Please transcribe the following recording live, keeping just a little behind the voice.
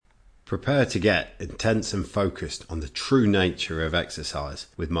Prepare to get intense and focused on the true nature of exercise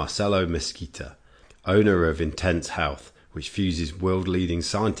with Marcelo Mesquita, owner of Intense Health, which fuses world-leading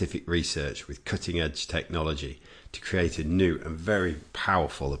scientific research with cutting-edge technology to create a new and very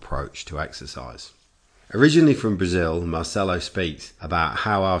powerful approach to exercise. Originally from Brazil, Marcelo speaks about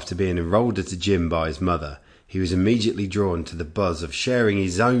how after being enrolled at a gym by his mother, he was immediately drawn to the buzz of sharing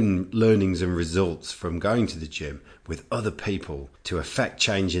his own learnings and results from going to the gym with other people to affect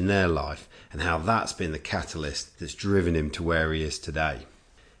change in their life, and how that's been the catalyst that's driven him to where he is today.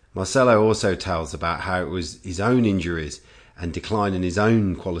 Marcelo also tells about how it was his own injuries and decline in his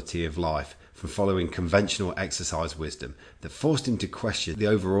own quality of life from following conventional exercise wisdom that forced him to question the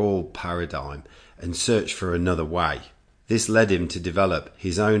overall paradigm and search for another way. This led him to develop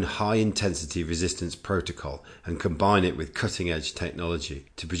his own high-intensity resistance protocol and combine it with cutting-edge technology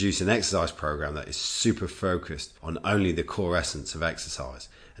to produce an exercise program that is super focused on only the core essence of exercise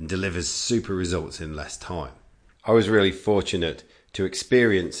and delivers super results in less time. I was really fortunate to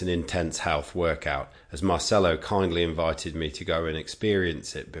experience an Intense Health workout, as Marcelo kindly invited me to go and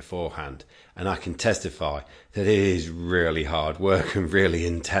experience it beforehand, and I can testify that it is really hard work and really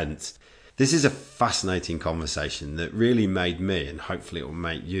intense. This is a fascinating conversation that really made me, and hopefully it will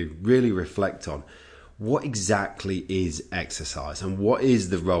make you, really reflect on what exactly is exercise and what is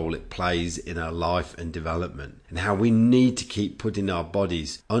the role it plays in our life and development, and how we need to keep putting our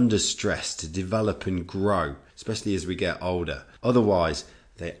bodies under stress to develop and grow, especially as we get older. Otherwise,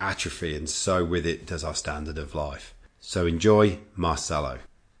 they atrophy, and so with it does our standard of life. So enjoy Marcelo.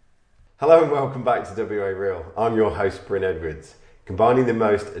 Hello and welcome back to WA Real. I'm your host, Bryn Edwards. Combining the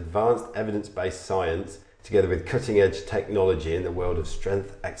most advanced evidence-based science together with cutting-edge technology in the world of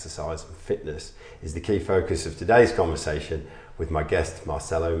strength, exercise and fitness is the key focus of today's conversation with my guest,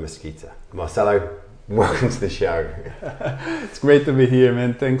 Marcelo Mesquita. Marcelo, welcome to the show. It's great to be here,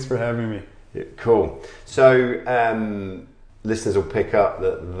 man. Thanks for having me. Yeah, cool. So, listeners will pick up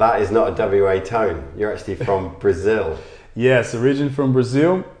that that is not a WA tone. You're actually from Brazil. Yes, originally from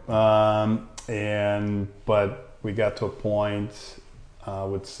Brazil, but we got to a point, I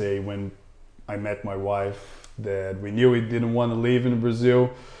would say, when I met my wife that we knew we didn't want to live in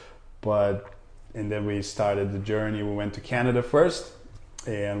Brazil, and then we started the journey. We went to Canada first,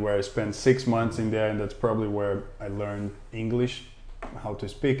 and where I spent 6 months in there, and that's probably where I learned English, how to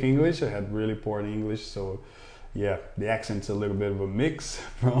speak English. I had really poor English, so yeah, the accent's a little bit of a mix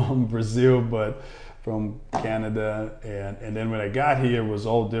from Brazil, but from Canada, and then when I got here, it was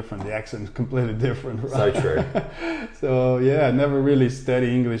all different. The accent was completely different. Right? So true. So yeah, I never really studied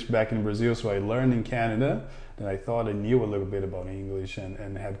English back in Brazil, so I learned in Canada. And I thought I knew a little bit about English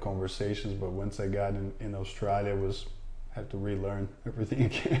and had conversations, but once I got in Australia, had to relearn everything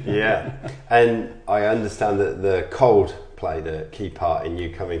again. Yeah, and I understand that the cold played a key part in you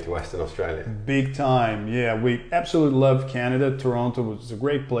coming to Western Australia. Big time, yeah. We absolutely love Canada. Toronto was a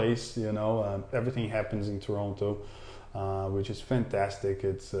great place, you know. Everything happens in Toronto, which is fantastic.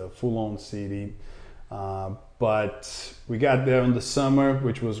 It's a full-on city. But we got there in the summer,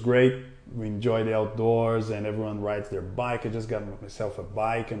 which was great. We enjoy the outdoors and everyone rides their bike. I just got myself a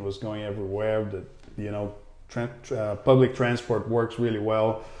bike and was going everywhere. Public transport works really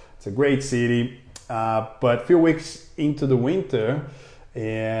well. It's a great city, but a few weeks into the winter,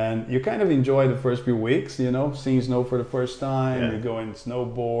 and you kind of enjoy the first few weeks, you know, seeing snow for the first time. Yeah. You go and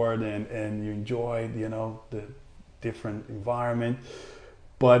snowboard and you enjoy, you know, the different environment.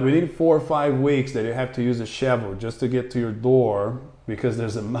 But within 4 or 5 weeks that you have to use a shovel just to get to your door because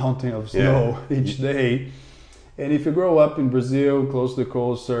there's a mountain of snow each day. And if you grow up in Brazil, close to the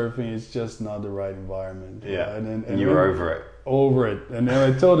coast, surfing, it's just not the right environment. Yeah, right? And you were over it. Over it. And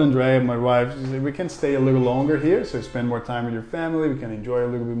then I told Andrea, my wife, she said, we can stay a little longer here, so spend more time with your family, we can enjoy a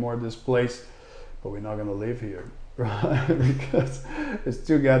little bit more of this place, but we're not going to live here, right? Because it's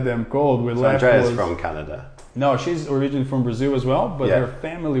too goddamn cold. Andrea's from Canada. No, she's originally from Brazil as well, but her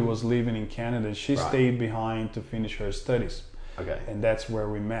family was living in Canada. She stayed behind to finish her studies. Okay. And that's where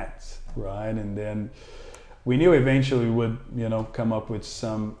we met, right? And then we knew eventually we would, you know, come up with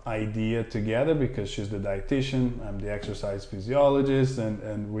some idea together because she's the dietitian, I'm the exercise physiologist,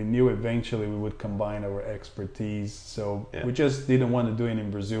 and we knew eventually we would combine our expertise. So we just didn't want to do it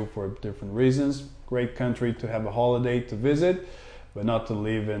in Brazil for different reasons. Great country to have a holiday to visit, but not to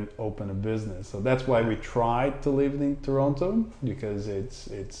live and open a business. So that's why we tried to live in Toronto, because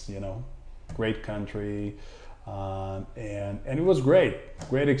it's you know, great country, and it was great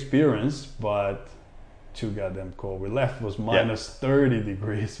experience, but too goddamn cold. We left, was minus 30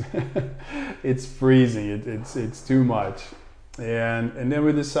 degrees. It's freezing. It's too much. And then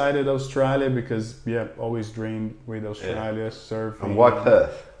we decided Australia because always dreamed with Australia surfing. And why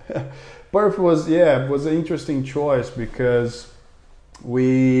Perth? Perth was an interesting choice because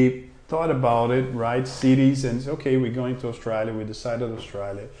we thought about it, right? Cities, and okay, we're going to Australia. We decided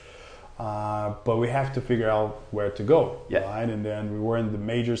Australia, but we have to figure out where to go, right? And then we were in the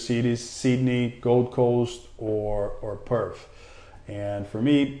major cities: Sydney, Gold Coast, or Perth. And for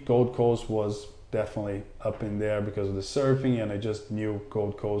me, Gold Coast was definitely up in there because of the surfing, and I just knew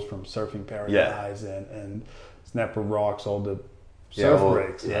Gold Coast from Surfing Paradise and Snapper Rocks, all the surf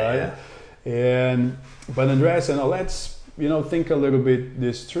breaks, right? But Andrea said, no, let's think a little bit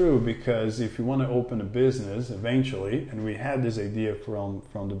this through, because if you want to open a business eventually, and we had this idea from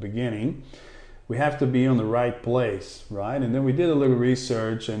the beginning, we have to be on the right place, right? And then we did a little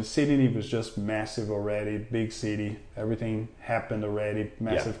research, and Sydney was just massive already, big city, everything happened already,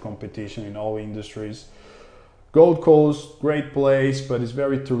 massive competition in all industries. Gold Coast, great place, but it's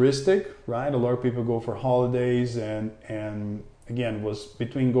very touristic, right? A lot of people go for holidays, and again, was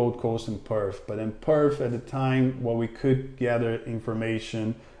between Gold Coast and Perth. But in Perth at the time, what we could gather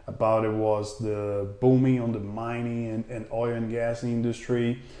information about it was the booming on the mining and oil and gas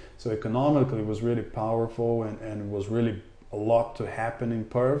industry. So economically it was really powerful, and it was really a lot to happen in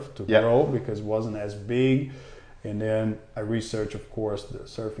Perth to grow, because it wasn't as big. And then I researched, of course, the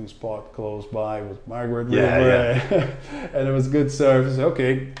surfing spot close by was Margaret River. And it was good surf. So,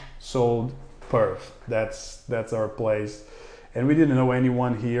 okay, sold Perth. That's our place. And we didn't know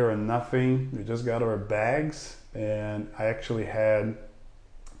anyone here and nothing. We just got our bags, and I actually had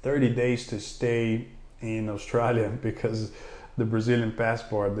 30 days to stay in Australia because the Brazilian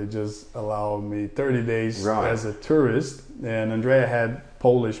passport, they just allowed me 30 days as a tourist. And Andrea had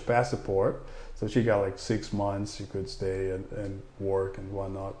Polish passport, so she got like 6 months. She could stay and work and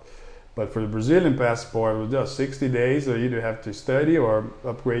whatnot. But for the Brazilian passport, it was just 60 days. So you either have to study or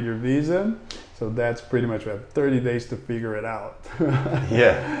upgrade your visa. So that's pretty much, we have 30 days to figure it out.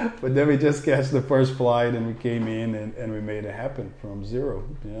 But then we just catch the first flight, and we came in and we made it happen from zero,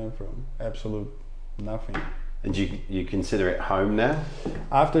 from absolute nothing. And you consider it home now?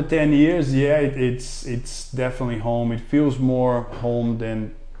 After 10 years, it's definitely home. It feels more home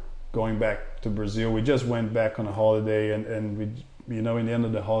than going back to Brazil. We just went back on a holiday, and we, in the end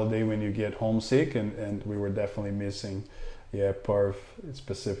of the holiday when you get homesick, and we were definitely missing, Perth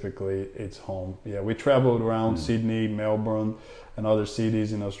specifically, it's home. We traveled around Sydney, Melbourne, and other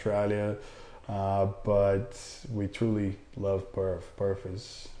cities in Australia, but we truly love Perth. Perth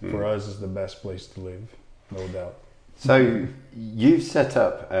is, for us, is the best place to live, no doubt. So you've set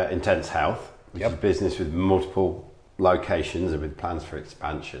up Intense Health, which is a business with multiple locations and with plans for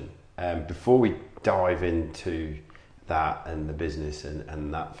expansion. Before we dive into that and the business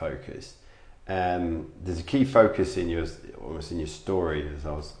and that focus, there's a key focus in your story, as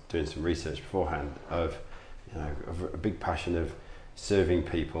I was doing some research beforehand, of a big passion of serving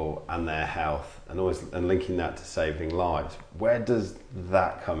people and their health, and linking that to saving lives. Where does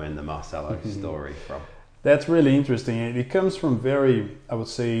that come in the Marcelo story from? That's really interesting. It comes from very, I would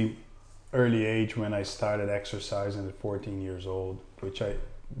say, early age, when I started exercising at 14 years old, which I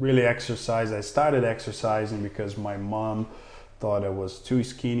really exercised. I started exercising because my mom thought I was too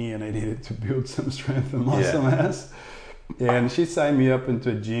skinny and I needed to build some strength and muscle mass. And she signed me up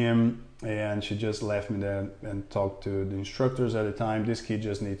into a gym, and she just left me there and talked to the instructors at the time. This kid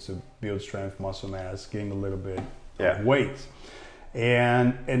just needs to build strength, muscle mass, gain a little bit of weight.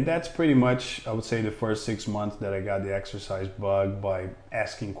 And that's pretty much, I would say, the first 6 months that I got the exercise bug, by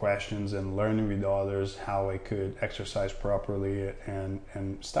asking questions and learning with others how I could exercise properly, and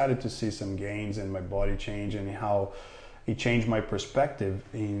started to see some gains in my body change, and how it changed my perspective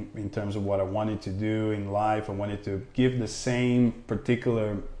in terms of what I wanted to do in life. I wanted to give the same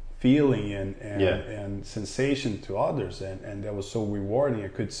particular feeling and sensation to others, and that was so rewarding. I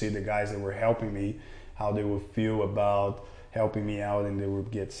could see the guys that were helping me, how they would feel about helping me out, and they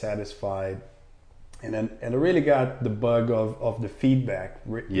would get satisfied. And I really got the bug of the feedback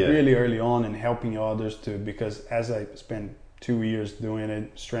really early on, and helping others too, because as I spent 2 years doing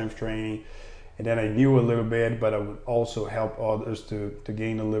it, strength training, and then I knew a little bit, but I would also help others to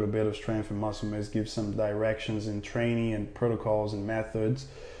gain a little bit of strength and muscle mass, give some directions in training and protocols and methods.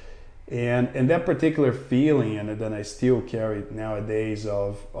 And that particular feeling, and then I still carry it nowadays,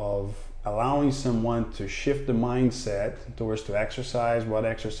 of allowing someone to shift the mindset towards to exercise, what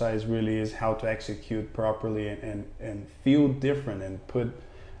exercise really is, how to execute properly, and feel different, and put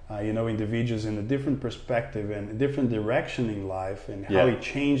individuals in a different perspective and a different direction in life, and how it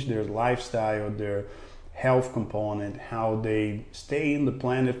changed their lifestyle, their health component, how they stay in the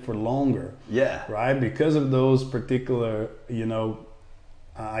planet for longer. Right? Because of those particular,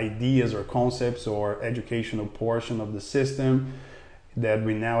 ideas or concepts or educational portion of the system. that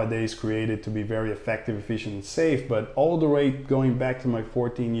we nowadays created to be very effective, efficient, and safe, but all the way going back to my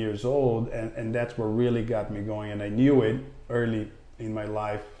 14 years old, and that's what really got me going. And I knew it early in my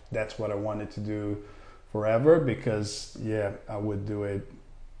life. That's what I wanted to do forever, because I would do it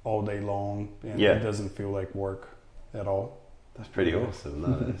all day long, and it doesn't feel like work at all. That's pretty awesome.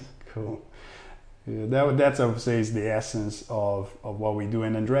 That is cool. Yeah, that's, I would say, is the essence of what we do.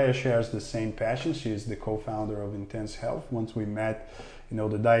 And Andrea shares the same passion. She is the co-founder of Intense Health. Once we met, the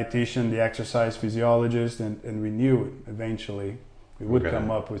dietitian, the exercise physiologist, and we knew eventually we would come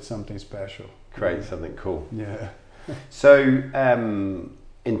up with something special. Create something cool. Yeah. So,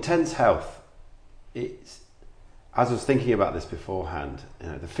 Intense Health, as I was thinking about this beforehand,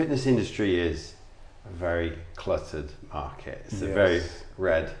 the fitness industry is a very cluttered market. It's a very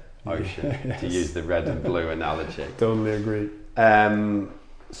red ocean, to use the red and blue analogy. Totally agree.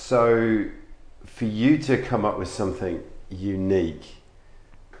 So for you to come up with something unique,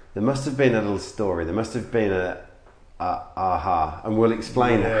 there must have been a little story. There must have been a aha, and we'll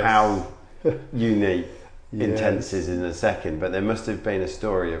explain how unique Intense is in a second, but there must have been a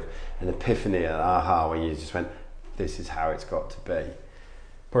story of an epiphany, an aha, when you just went, this is how it's got to be.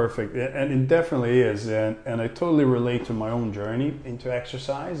 Perfect, and it definitely is, and I totally relate to my own journey into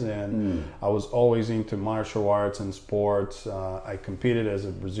exercise, and I was always into martial arts and sports. I competed as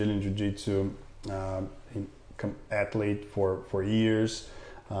a Brazilian Jiu-Jitsu athlete for years.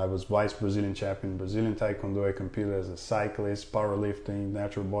 I was vice Brazilian champion in Brazilian Taekwondo. I competed as a cyclist, powerlifting,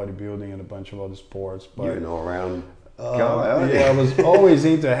 natural bodybuilding, and a bunch of other sports. But you're an all-round guy. I was always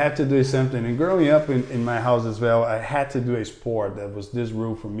I had to do something. And growing up in my house as well, I had to do a sport. That was this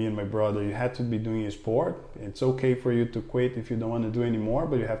rule for me and my brother. You had to be doing a sport. It's okay for you to quit if you don't want to do anymore,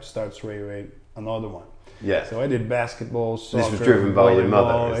 but you have to start straight away another one. Yeah. So I did basketball, soccer. This was driven by your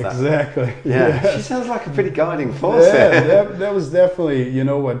mother, is that? Exactly. Yeah. She sounds like a pretty guiding force. That was definitely,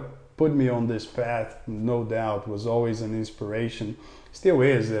 what put me on this path, no doubt, was always an inspiration. Still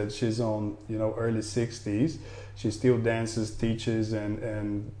is. That she's on, early 60s. She still dances, teaches,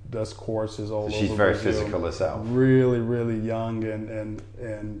 and does courses all over. She's very Brazil. physical herself. Really, really young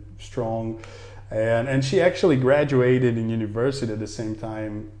and strong. And she actually graduated in university at the same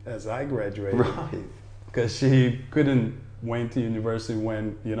time as I graduated. Right. Because she couldn't went to university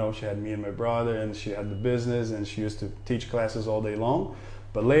when, she had me and my brother, and she had the business, and she used to teach classes all day long.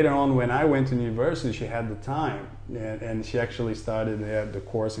 But later on, when I went to university, she had the time, and she actually started the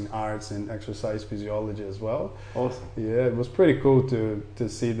course in arts and exercise physiology as well. Awesome. Yeah, it was pretty cool to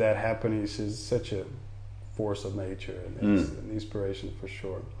see that happening. She's such a force of nature, and it's an inspiration for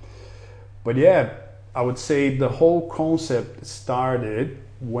sure. But I would say the whole concept started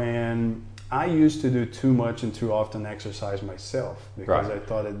when I used to do too much and too often exercise myself, because I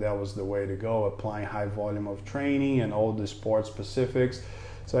thought that was the way to go, applying high volume of training and all the sport specifics.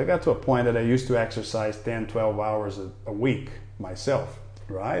 So I got to a point that I used to exercise 10, 12 hours a week myself,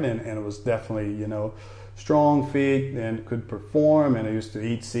 right? And it was definitely, strong, fit, and could perform. And I used to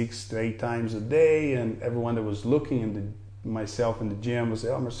eat 6 to 8 times a day. And everyone that was looking myself in the gym would say,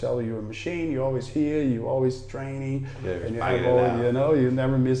 "Oh, Marcelo, you're a machine. You're always here. You're always training. And you have all, you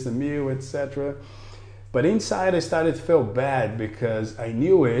never miss a meal, etc." But inside, I started to feel bad because I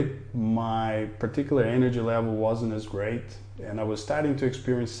knew it. My particular energy level wasn't as great, and I was starting to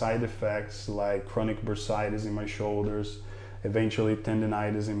experience side effects like chronic bursitis in my shoulders, eventually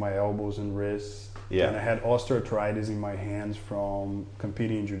tendinitis in my elbows and wrists. Yeah. And I had osteoarthritis in my hands from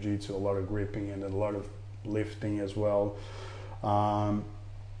competing in jiu-jitsu, a lot of gripping and a lot of lifting as well. And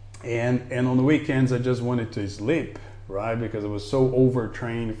on the weekends, I just wanted to sleep, right? Because I was so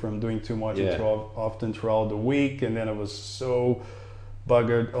overtrained from doing too much and too often throughout the week, and then I was so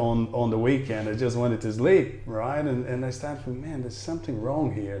buggered on the weekend. I just wanted to sleep, right? And I started thinking, man, there's something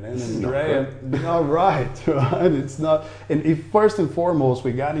wrong here. And Andrea, not right? It's not. And first and foremost,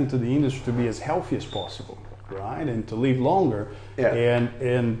 we got into the industry to be as healthy as possible, right? And to live longer. Yeah.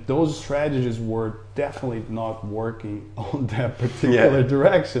 And those strategies were definitely not working on that particular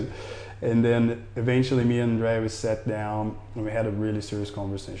direction. And then eventually me and Andrea, we sat down and we had a really serious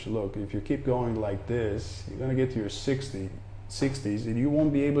conversation. Look, if you keep going like this, you're going to get to your 60s and you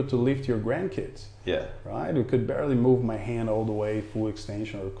won't be able to lift your grandkids. Yeah. Right? I could barely move my hand all the way, full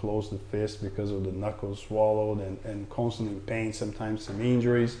extension, or close the fist because of the knuckles swallowed and constantly in pain, sometimes some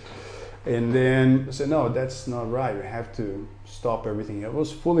injuries. And then I said, no, that's not right. We have to stop everything. I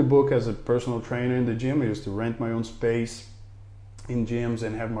was fully booked as a personal trainer in the gym. I used to rent my own space in gyms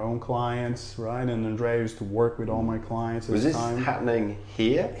and have my own clients, right? And Andrea used to work with all my clients at the time. Was this happening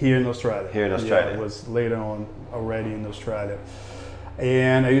here? Here in Australia. Here in Australia. Yeah, it was later on already in Australia.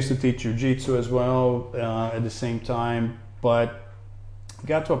 And I used to teach jiu-jitsu as well at the same time. But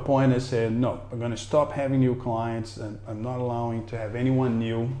got to a point I said, no, I'm going to stop having new clients, and I'm not allowing to have anyone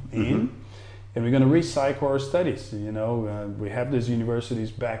new in. And we're going to recycle our studies. We have this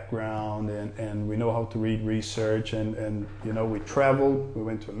university's background, and we know how to read research, and we traveled. We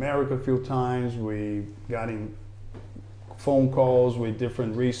went to America a few times. We got in phone calls with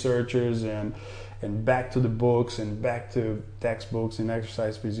different researchers, and back to the books, and back to textbooks in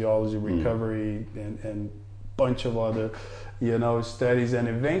exercise physiology, recovery, and bunch of other studies. And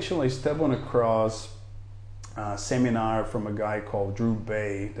eventually stumbled across a seminar from a guy called Drew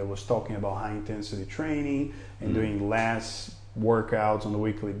Bay that was talking about high intensity training and doing less workouts on a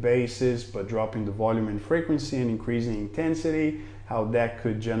weekly basis, but dropping the volume and frequency and increasing intensity, how that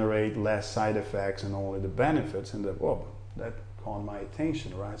could generate less side effects and only the benefits. And that caught my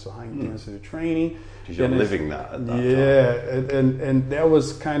attention, right? So high intensity training. Because you're living that at that time. Yeah, and that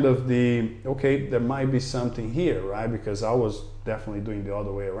was kind of there might be something here, right? Because I was definitely doing the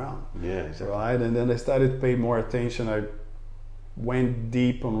other way around. Yeah, exactly. Right, and then I started to pay more attention. I went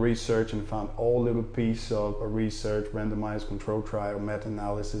deep on research and found all little piece of research, randomized control trial,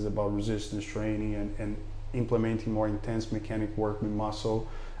 meta-analysis about resistance training and implementing more intense mechanic work with muscle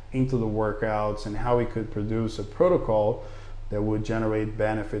into the workouts, and how we could produce a protocol that would generate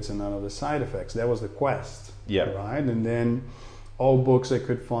benefits and none of the side effects. That was the quest. Yeah. Right, and then all books I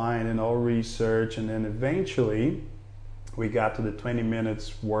could find and all research, and then eventually we got to the 20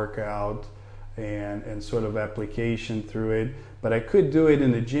 minutes workout and sort of application through it. But I could do it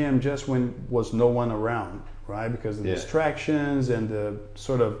in the gym just when was no one around, right? Because of the distractions and the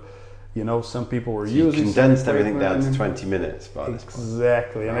sort of, some people were using. You condensed everything down to 20 minutes by this point.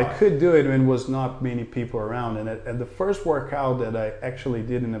 Exactly. And I could do it when was not many people around. And at the first workout that I actually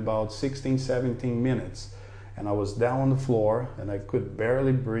did in about 16, 17 minutes, and I was down on the floor and I could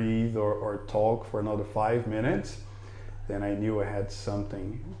barely breathe or talk for another 5 minutes, then I knew I had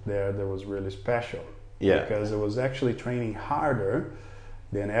something there that was really special. Yeah. Because I was actually training harder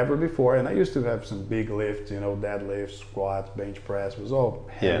than ever before. And I used to have some big lifts, deadlifts, squats, bench press, was all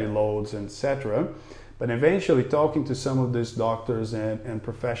heavy loads, etc. But eventually talking to some of these doctors and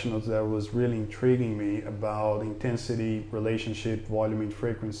professionals, that was really intriguing me about intensity, relationship, volume and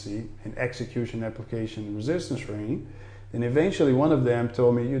frequency, and execution, application, and resistance training. And eventually one of them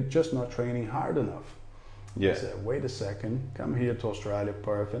told me, you're just not training hard enough. Yeah. I said, wait a second, come here to Australia,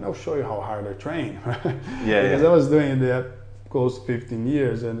 Perth, and I'll show you how hard I train. Yeah, because I was doing that close to 15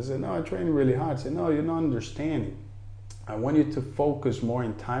 years, and I said, no, I train really hard. I said, no, you're not understanding. I want you to focus more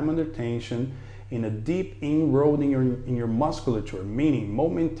in time under tension, in a deep inroad in your musculature, meaning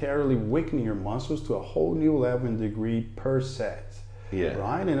momentarily weakening your muscles to a whole new level and degree per set. Yeah.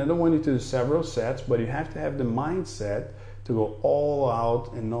 Right? And I don't want you to do several sets, but you have to have the mindset to go all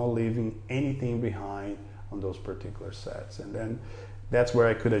out and not leaving anything behind on those particular sets. And then that's where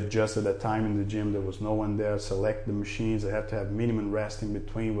I could adjust at that time in the gym. There was no one there. Select the machines. I have to have minimum rest in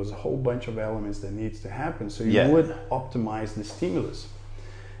between. It was a whole bunch of elements that needs to happen. So you would optimize the stimulus.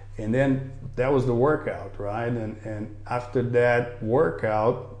 And then that was the workout, right? And after that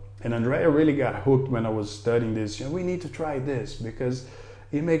workout, and Andrea really got hooked when I was studying this. We need to try this because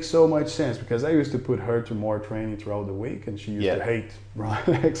it makes so much sense. Because I used to put her to more training throughout the week, and she used to hate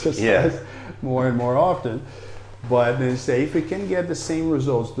exercise more and more often. But they say if we can get the same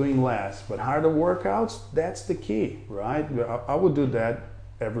results doing less but harder workouts, that's the key, right? I would do that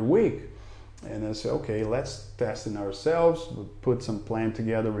every week. And I said, okay, let's test it ourselves. We put some plan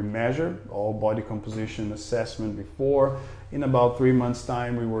together. We measure all body composition assessment before. In about 3 months'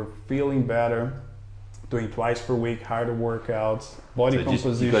 time, we were feeling better, doing twice per week, harder workouts, body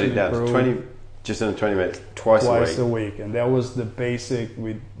composition you got it down to just under 20 minutes, twice a week. And that was the basic.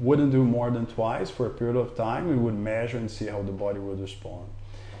 We wouldn't do more than twice for a period of time. We would measure and see how the body would respond.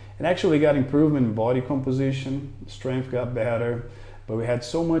 And actually got improvement in body composition, strength got better, but we had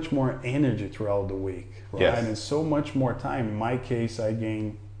so much more energy throughout the week, right? Yes. And so much more time. In my case, I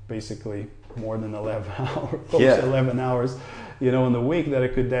gained basically more than 11 hours, 11 hours, in the week that I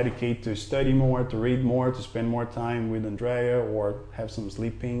could dedicate to study more, to read more, to spend more time with Andrea, or have some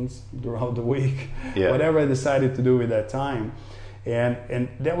sleep-ins throughout the week, whatever I decided to do with that time. And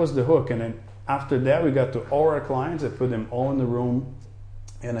that was the hook. And then after that, we got to all our clients. I put them all in the room,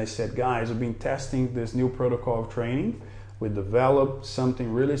 and I said, guys, I've been testing this new protocol of training. We developed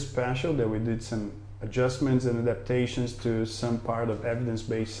something really special that we did some adjustments and adaptations to some part of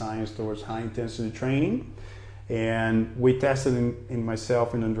evidence-based science towards high-intensity training. And we tested in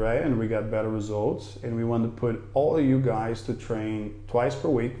myself and Andrea, and we got better results. And we want to put all of you guys to train twice per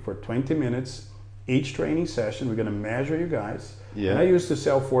week for 20 minutes each training session. We're going to measure you guys. And I used to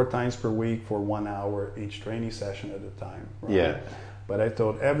sell 4 times per week for 1 hour each training session at a time. Right? But I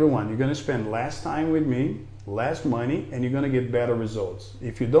told everyone, you're going to spend less time with me, less money, and you're going to get better results.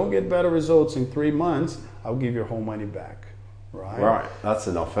 If you don't get better results in 3 months, I'll give your whole money back. Right, that's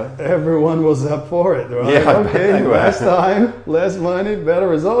an offer. Everyone was up for it, right? Yeah, okay, less time, less money, better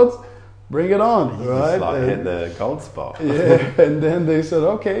results, bring it on, You right? just like hit the gold spot. Yeah, and then they said,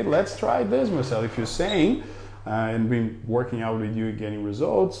 okay, let's try this, Marcel. If you're saying, and been working out with you, getting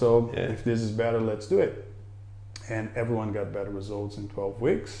results, so if this is better, let's do it. And everyone got better results in 12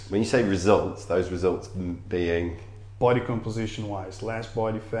 weeks. When you say results, those results being? Body composition wise, less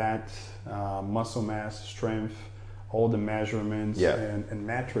body fat, muscle mass, strength, all the measurements and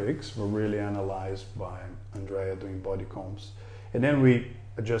metrics were really analyzed by Andrea doing body comps. And then we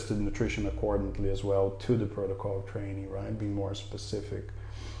adjusted nutrition accordingly as well to the protocol of training, right? Being more specific.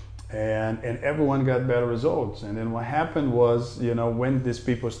 And everyone got better results. And then what happened was, you know, when these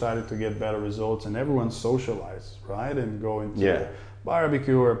people started to get better results and everyone socialized, right? And go into a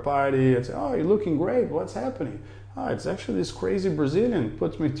barbecue or a party and say, oh, you're looking great. What's happening? Oh, it's actually this crazy Brazilian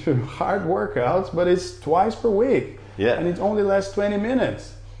puts me through hard workouts, but it's twice per week. Yeah. And it only lasts 20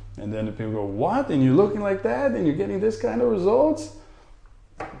 minutes. And then the people go, what? And you're looking like that? And you're getting this kind of results?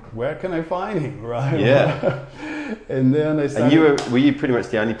 Where can I find him, right? Yeah. And then I started... And were you pretty much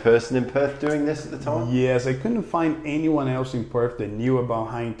the only person in Perth doing this at the time? Yes, I couldn't find anyone else in Perth that knew about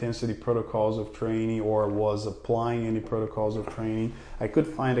high intensity protocols of training or was applying any protocols of training. I could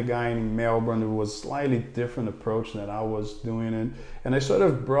find a guy in Melbourne who was slightly different approach than I was doing it. And I sort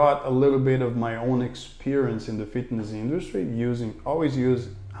of brought a little bit of my own experience in the fitness industry, always use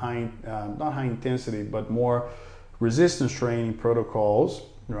not high intensity, but more resistance training protocols,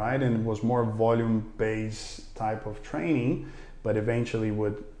 right? And it was more volume-based type of training, but eventually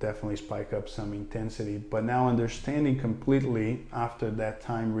would definitely spike up some intensity. But now understanding completely after that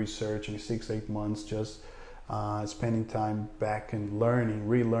time researching 6-8 months, just spending time back and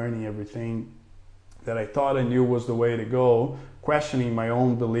relearning everything that I thought I knew was the way to go, questioning my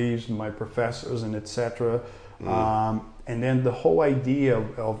own beliefs, my professors, and etc. And then the whole idea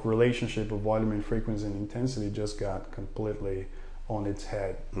of relationship of volume and frequency and intensity just got completely on its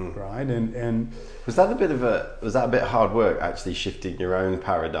head, right? And was that a bit hard work actually shifting your own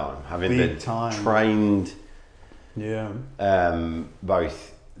paradigm, having been trained,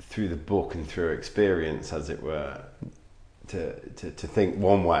 both through the book and through experience, as it were, to think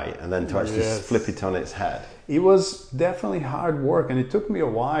one way and then to actually flip it on its head? It was definitely hard work, and it took me a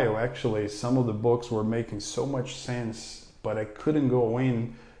while actually. Some of the books were making so much sense, but I couldn't go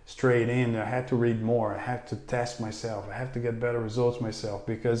straight in. I had to read more. I had to test myself. I had to get better results myself,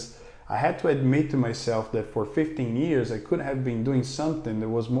 because I had to admit to myself that for 15 years I could have been doing something that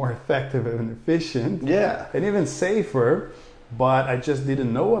was more effective and efficient and even safer, but I just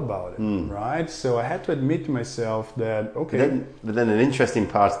didn't know about it, right? So I had to admit to myself that, okay. But then an interesting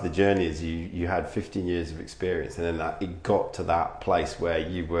part of the journey is you had 15 years of experience, and then it got to that place where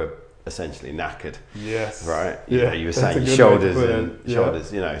you were essentially knackered. Yes. Right? You were saying shoulders,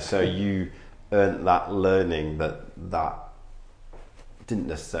 you know, so you earned that learning that didn't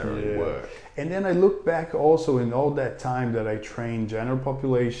necessarily work. And then I look back also in all that time that I trained general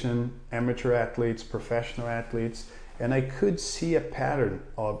population, amateur athletes, professional athletes, and I could see a pattern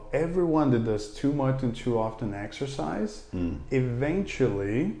of everyone that does too much and too often exercise,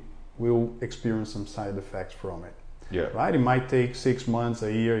 eventually will experience some side effects from it. Yeah. Right? It might take 6 months,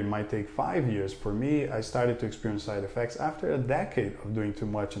 a year, it might take 5 years. For me, I started to experience side effects after a decade of doing too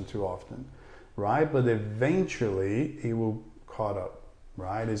much and too often. Right? But eventually it will caught up.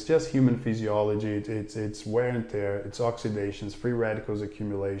 Right? It's just human physiology. It's wear and tear, it's oxidations, free radicals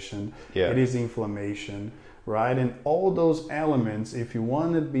accumulation, it is inflammation. Right? And all those elements, if you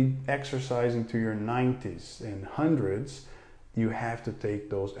want to be exercising to your 90s and 100s, you have to take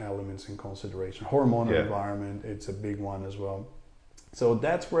those elements in consideration. Hormonal environment, it's a big one as well. So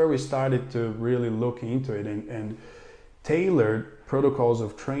that's where we started to really look into it and tailored protocols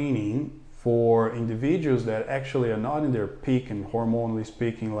of training for individuals that actually are not in their peak and hormonally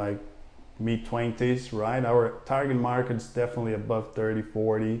speaking, like mid-20s, right? Our target market is definitely above 30,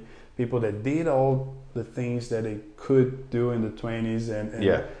 40. People that did all the things that they could do in the 20s. And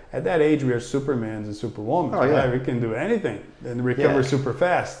at that age, we are supermans and superwomen. Right? We can do anything and recover super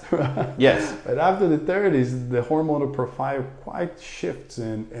fast. Yes. But after the 30s, the hormonal profile quite shifts,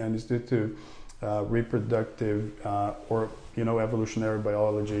 and it's due to reproductive or evolutionary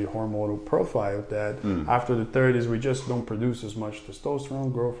biology hormonal profile that after the 30s, we just don't produce as much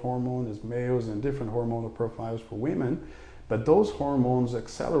testosterone, growth hormone as males, and different hormonal profiles for women. But those hormones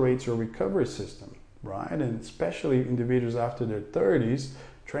accelerate your recovery system, right? And especially individuals after their 30s,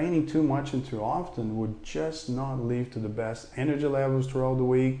 training too much and too often would just not lead to the best energy levels throughout the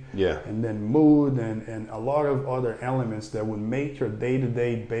week. Yeah. And then mood and a lot of other elements that would make your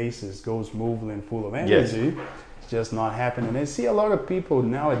day-to-day basis go smoothly and full of energy. Yes. Just not happening. I see a lot of people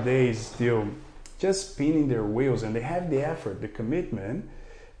nowadays still just spinning their wheels, and they have the effort, the commitment,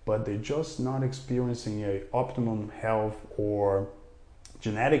 but they're just not experiencing a optimum health or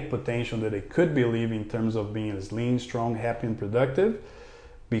genetic potential that they could be living in terms of being as lean, strong, happy, and productive,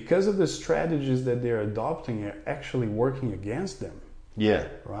 because of the strategies that they're adopting are actually working against them. Yeah.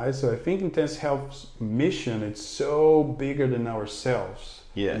 Right? So I think Intense Health's mission, it's so bigger than ourselves.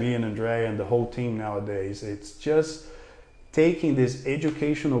 Yeah. Me and Andrea and the whole team nowadays. It's just taking this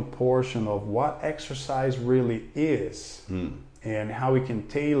educational portion of what exercise really is and how we can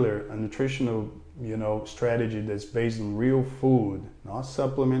tailor a nutritional, strategy that's based on real food, not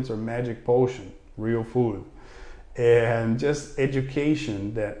supplements or magic potion, real food. And just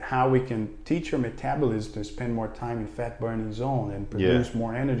education that how we can teach your metabolism to spend more time in fat burning zone and produce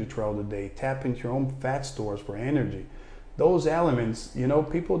more energy throughout the day, tap into your own fat stores for energy. Those elements,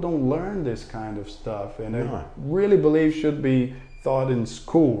 people don't learn this kind of stuff, and I really believe should be taught in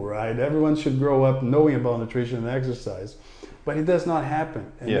school, right? Everyone should grow up knowing about nutrition and exercise, but it does not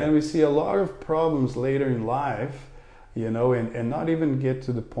happen. And then we see a lot of problems later in life, and not even get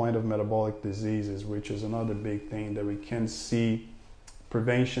to the point of metabolic diseases, which is another big thing that we can see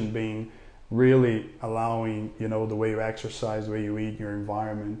prevention being really allowing, the way you exercise, the way you eat, your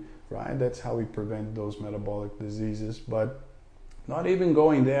environment, right? That's how we prevent those metabolic diseases. But not even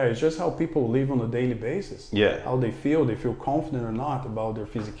going there, it's just how people live on a daily basis. Yeah. How they feel confident or not about their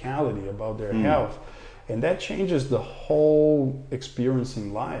physicality, about their health. And that changes the whole experience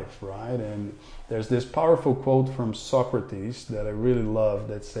in life, right? And there's this powerful quote from Socrates that I really love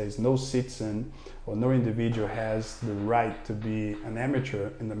that says, no citizen or no individual has the right to be an amateur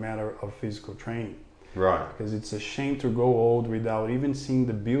in the matter of physical training. Right. Because it's a shame to grow old without even seeing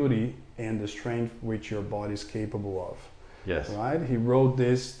the beauty and the strength which your body is capable of. Yes. Right? He wrote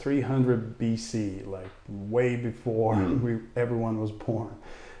this 300 BC, like way before everyone was born.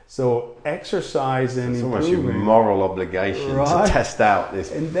 So exercise and it's improving. It's almost your moral obligation to test out this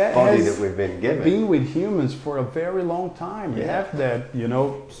body that we've been given. Been with humans for a very long time. You have that,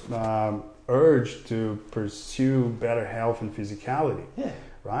 urge to pursue better health and physicality. Yeah.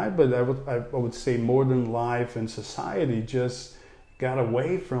 Right? But I would say modern life and society just got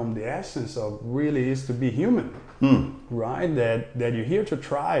away from the essence of really is to be human. Right? That you're here to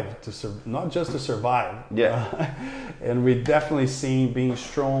thrive, not just to survive. Yeah. And we definitely seen being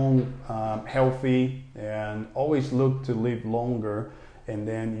strong, healthy, and always look to live longer. And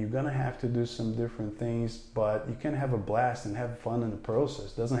then you're gonna have to do some different things, but you can have a blast and have fun in the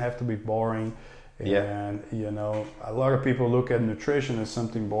process. It doesn't have to be boring. And a lot of people look at nutrition as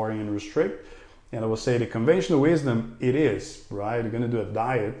something boring and restrict. And I will say the conventional wisdom, it is, right? You're gonna do a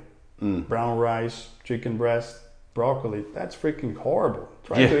diet, brown rice, chicken breast, broccoli. That's freaking horrible.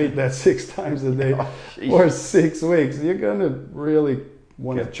 Try to eat that 6 times a day for 6 weeks. You're gonna really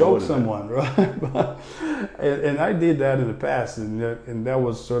want to choke someone, right? And I did that in the past, and that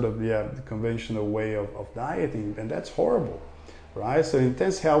was sort of the conventional way of dieting, and that's horrible. Right? So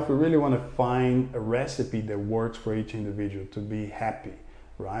Intense Health, we really want to find a recipe that works for each individual to be happy,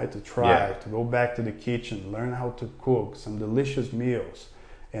 right? To thrive, to go back to the kitchen, learn how to cook some delicious meals,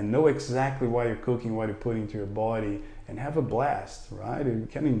 and know exactly why you're cooking, what you're putting into your body, and have a blast, right? You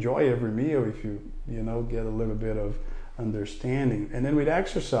can enjoy every meal if you get a little bit of understanding. And then with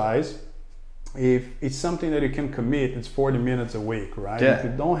exercise, if it's something that you can commit, it's 40 minutes a week, right? Yeah. If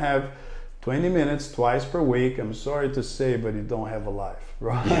you don't have 20 minutes twice per week, I'm sorry to say, but you don't have a life,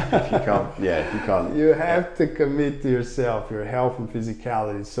 right? If you can't. You have to commit to yourself, your health and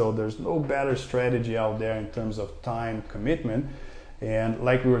physicality. So there's no better strategy out there in terms of time commitment. And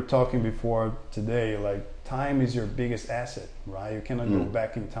like we were talking before today, like time is your biggest asset, right? You cannot go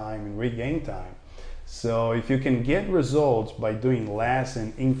back in time and regain time. So if you can get results by doing less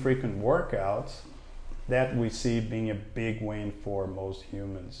and infrequent workouts, that we see being a big win for most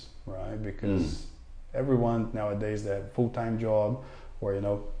humans, right? Because everyone nowadays that have full-time job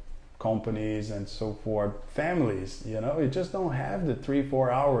or, companies and so forth, families, you just don't have the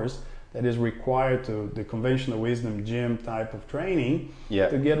 3-4 hours that is required to the conventional wisdom gym type of training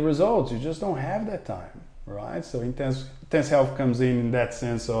to get results. You just don't have that time, right? So Intense Health comes in that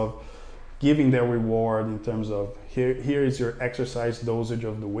sense of giving their reward in terms of here is your exercise dosage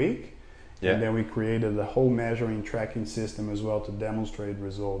of the week. And then we created a whole measuring tracking system as well to demonstrate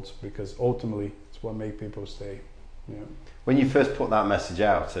results, because ultimately it's what makes people stay. When you first put that message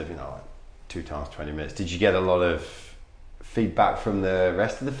out of, 2 times 20 minutes, did you get a lot of feedback from the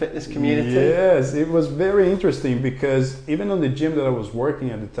rest of the fitness community? Yes, it was very interesting because even on the gym that I was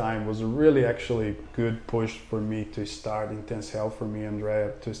working at the time was a really actually good push for me to start Intense Health, for me,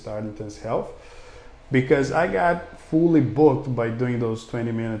 Andrea, to start Intense Health, because I got fully booked by doing those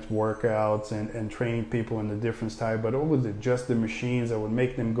 20-minute workouts and training people in the different style, but over just the machines, I would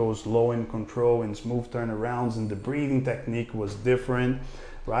make them go slow in control and smooth turnarounds, and the breathing technique was different,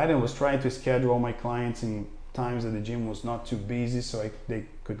 right? And I was trying to schedule all my clients in times that the gym was not too busy, so they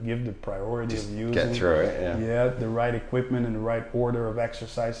could give the priority of using, get through it, the right equipment and the right order of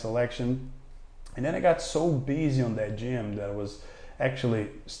exercise selection. And then I got so busy on that gym that I was actually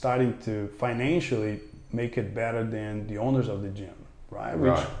starting to financially make it better than the owners of the gym, right?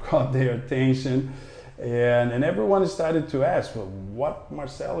 Which caught their attention. And everyone started to ask, well, what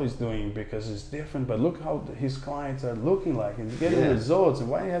Marcelo is doing, because it's different, but look how his clients are looking like, and he's getting results, and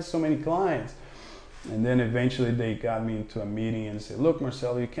why he has so many clients. And then eventually they got me into a meeting and said, look,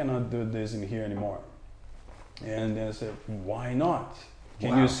 Marcelo, you cannot do this in here anymore. And then I said, why not?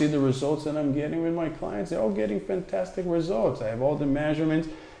 Can you see the results that I'm getting with my clients? They're all getting fantastic results. I have all the measurements,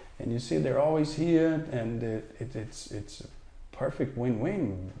 and you see they're always here, and it's a perfect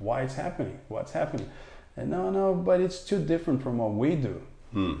win-win. Why it's happening? What's happening? And no, but it's too different from what we do.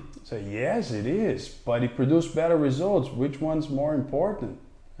 So yes, it is, but it produced better results. Which one's more important?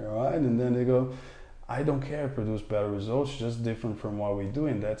 All right, and then they go, I don't care, produce better results, just different from what we do,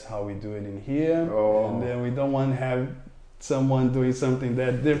 and that's how we do it in here. And then we don't want to have someone doing something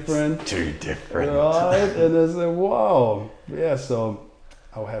that different. It's too different. Right? And I said, wow. Yeah, so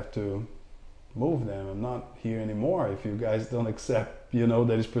I'll have to move them. I'm not here anymore if you guys don't accept, that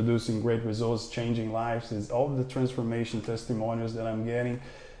it's producing great results, changing lives. It's all the transformation testimonials that I'm getting.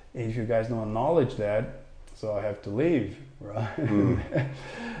 If you guys don't acknowledge that, so I have to leave, right?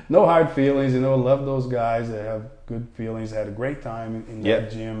 No hard feelings, love those guys. I have good feelings. I had a great time in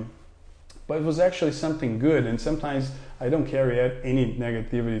that gym. But it was actually something good. And sometimes I don't carry any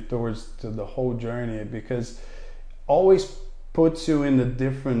negativity towards to the whole journey, because always puts you in a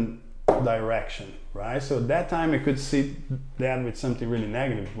different direction, right? So at that time I could see that with something really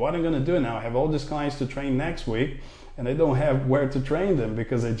negative. What I'm going to do now, I have all these clients to train next week, and I don't have where to train them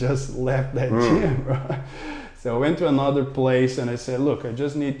because I just left that gym, right? So I went to another place and I said, look, I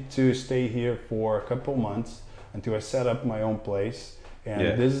just need to stay here for a couple months until I set up my own place.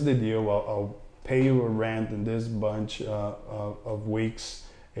 And this is the deal. I'll pay you a rent in this bunch of weeks.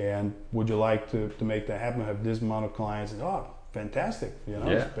 And would you like to make that happen? I have this amount of clients. And, fantastic.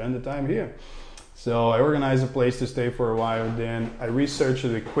 Spend the time here. So I organized a place to stay for a while. Then I researched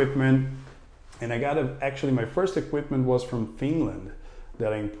the equipment. And I got actually my first equipment was from Finland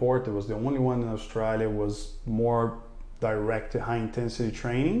that I imported. It was the only one in Australia. Was more direct to high intensity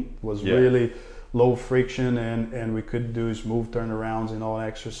training. Was really low friction, and we could do smooth turnarounds in all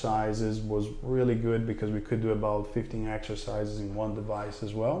exercises. Was really good because we could do about 15 exercises in one device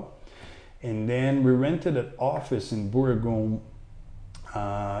as well. And then we rented an office in Burgum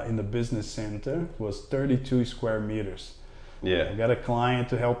in the business center. It was 32 square meters. I got a client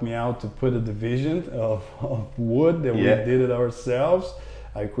to help me out to put a division of wood that we did it ourselves.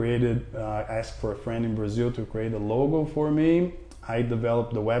 I asked for a friend in Brazil to create a logo for me. I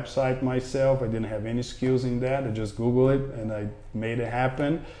developed the website myself. I didn't have any skills in that. I just Googled it and I made it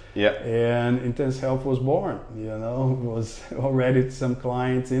happen. And Intense Health was born. Was already some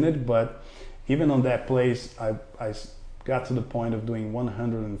clients in it, but even on that place, I got to the point of doing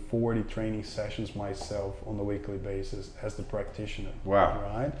 140 training sessions myself on a weekly basis as the practitioner. Wow.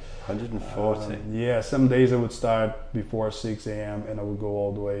 Right? 140. Some days I would start before 6 a.m. and I would go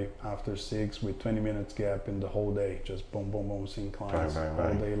all the way after 6 with 20 minutes gap in the whole day. Just boom, boom, boom, seeing clients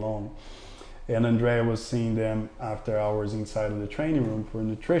all day long. And Andrea was seeing them after hours inside of the training room for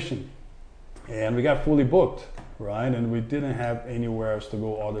nutrition. And we got fully booked, right? And we didn't have anywhere else to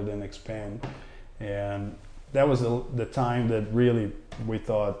go other than expand. And that was the time that really we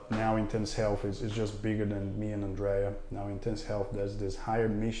thought now Intense Health is just bigger than me and Andrea. Now Intense Health does this higher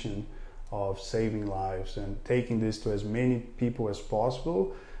mission of saving lives and taking this to as many people as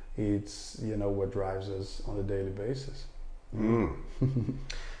possible. It's what drives us on a daily basis.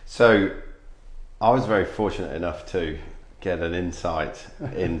 So I was very fortunate enough to get an insight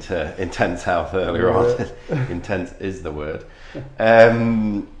into Intense Health earlier on. Intense is the word.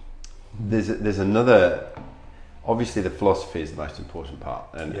 There's another. Obviously, the philosophy is the most important part,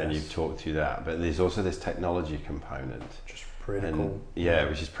 and you've talked through that. But there's also this technology component, just pretty cool.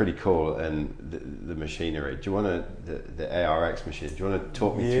 Which is pretty cool, and the machinery. Do you want to the ARX machine? Do you want to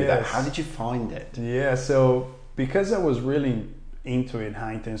talk me through that? How did you find it? So because I was really into it,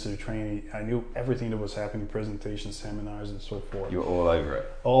 high intensity training, I knew everything that was happening, presentations, seminars, and so forth. You were all over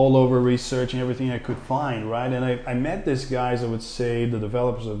it. All over researching everything I could find, right? And I met these guys, I would say, the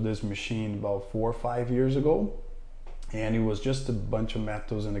developers of this machine about 4 or 5 years ago. And it was just a bunch of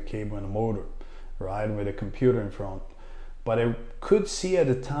metals and a cable and a motor, right? With a computer in front. But I could see at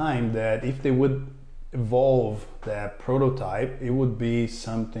the time that if they would evolve that prototype, it would be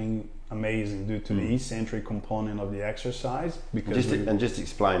something amazing due to the eccentric component of the exercise. Because just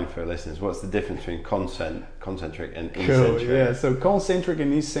explain for listeners, what's the difference between concentric and cool, eccentric? yeah, so concentric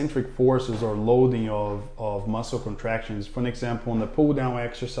and eccentric forces are loading of muscle contractions. For an example, on a pull down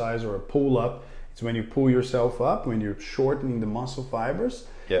exercise or a pull up, it's when you pull yourself up, when you're shortening the muscle fibers,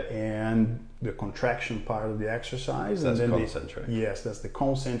 and the contraction part of the exercise. That's and then concentric. Yes, that's the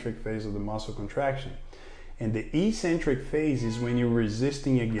concentric phase of the muscle contraction. And the eccentric phase is when you're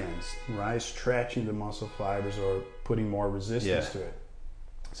resisting against, right? Stretching the muscle fibers or putting more resistance to it.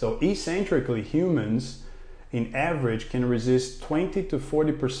 So eccentrically, humans, in average, can resist 20 to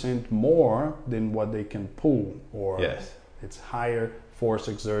 40% more than what they can pull. Or it's higher force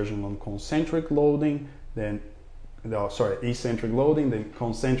exertion on concentric loading than, eccentric loading than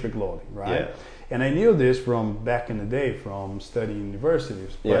concentric loading, right? And I knew this from back in the day from studying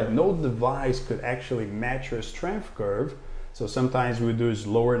universities, but no device could actually match your strength curve. So sometimes we do is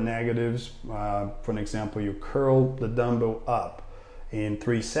lower negatives. For an example, you curl the dumbbell up in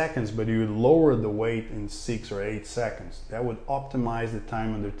 3 seconds, but you lower the weight in 6 or 8 seconds. That would optimize the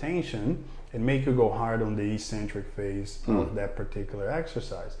time under tension and make you go hard on the eccentric phase of that particular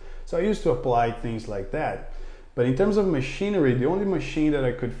exercise. So I used to apply things like that. But in terms of machinery, the only machine that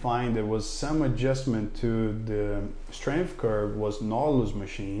I could find that was some adjustment to the strength curve was Nautilus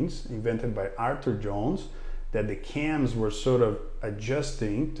machines, invented by Arthur Jones, that the cams were sort of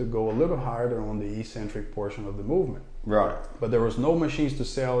adjusting to go a little harder on the eccentric portion of the movement. Right. But there was no machines to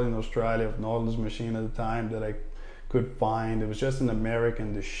sell in Australia of Nautilus machine at the time that I could find. It was just in America,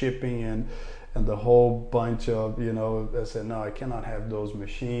 and the shipping and the whole bunch of, I said, no, I cannot have those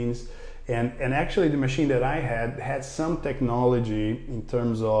machines. And actually the machine that I had some technology in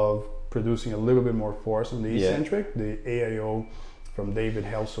terms of producing a little bit more force on the eccentric, the AIO from David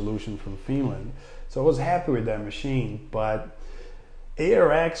Health Solution from Finland. So I was happy with that machine, but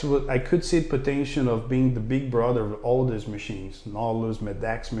ARX, I could see the potential of being the big brother of all these machines. Nautilus,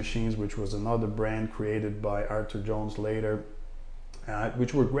 Medax machines, which was another brand created by Arthur Jones later,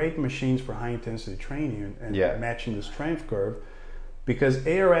 which were great machines for high intensity training and matching the strength curve. Because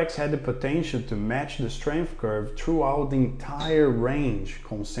ARX had the potential to match the strength curve throughout the entire range,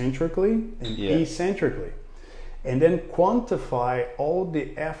 concentrically and eccentrically, and then quantify all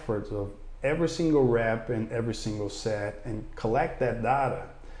the efforts of every single rep and every single set and collect that data.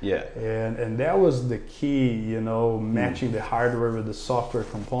 And that was the key, matching the hardware with the software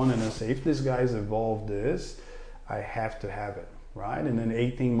component and say, if these guys evolved this, I have to have it, right? And then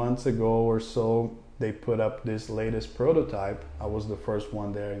 18 months ago or so, they put up this latest prototype. I was the first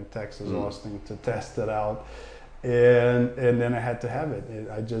one there in Texas, Austin, to test it out. And then I had to have it.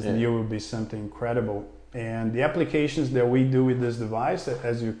 I just knew it would be something incredible. And the applications that we do with this device,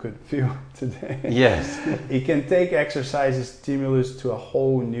 as you could feel today, it can take exercise stimulus to a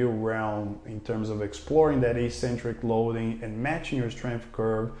whole new realm in terms of exploring that eccentric loading and matching your strength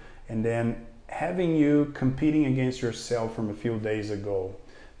curve, and then having you competing against yourself from a few days ago.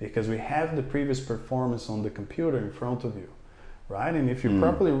 Because we have the previous performance on the computer in front of you, right? And if you're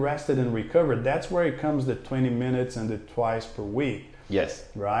properly rested and recovered, that's where it comes the 20 minutes and the twice per week.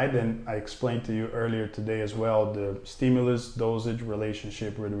 Right? And I explained to you earlier today as well, the stimulus dosage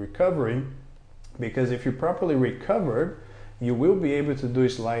relationship with recovery. Because if you're properly recovered, you will be able to do it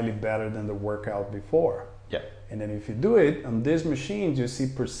slightly better than the workout before. And then if you do it on these machines, you see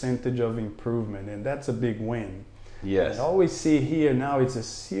percentage of improvement, and that's a big win. And I always see here now it's a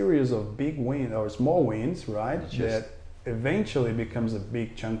series of big wins or small wins, right? That eventually becomes a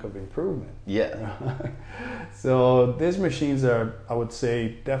big chunk of improvement. So these machines are, I would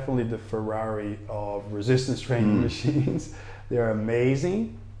say, definitely the Ferrari of resistance training machines. They're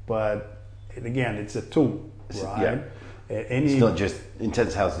amazing, but again, it's a tool, right? It's not just,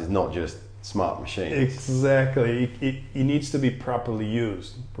 Intense Health is not just smart machines. Exactly. It needs to be properly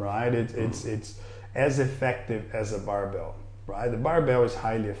used, right? It's as effective as a barbell, right? The barbell is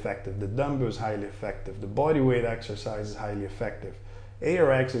highly effective. The dumbbell is highly effective. The body weight exercise is highly effective.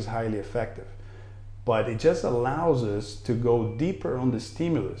 ARX is highly effective. But it just allows us to go deeper on the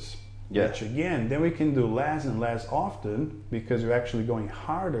stimulus, which again, then we can do less and less often because you're actually going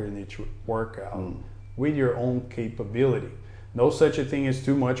harder in each workout with your own capability. No such a thing as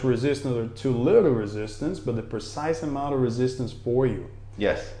too much resistance or too little resistance, but the precise amount of resistance for you.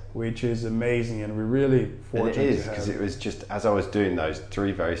 Yes. Which is amazing, and we're really fortunate. And it is, because it was just, as I was doing those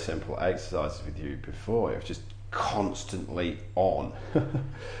 3 very simple exercises with you before, it was just constantly on.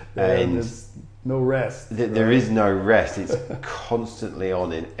 And there's no rest. There is no rest. It's constantly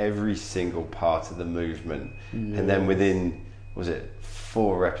on in every single part of the movement. Yes. And then within, was it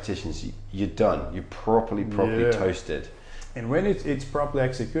 4 repetitions, you're done. You're properly toasted. And when it's properly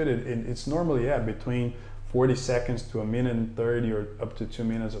executed, it's normally between 40 seconds to 1:30 or up to 2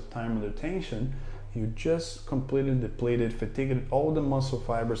 minutes of time under tension. You just completely depleted, fatigued all the muscle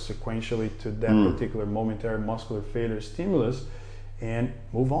fibers sequentially to that particular momentary muscular failure stimulus, and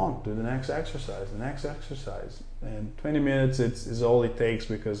move on to the next exercise. And 20 minutes is all it takes,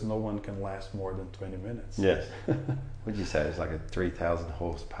 because no one can last more than 20 minutes. Yes. Would you say it's like a 3,000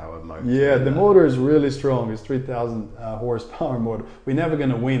 horsepower motor? Yeah, the motor is really strong. It's 3,000 horsepower motor. We're never going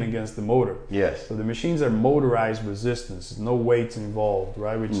to win against the motor. Yes. So the machines are motorized resistance. No weights involved,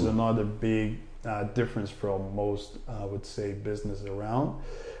 right? Which is another big difference from most, I would say, business around.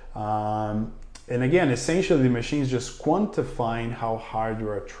 And again, essentially the machine's just quantifying how hard you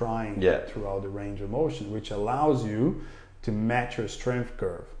are trying throughout the range of motion, which allows you to match your strength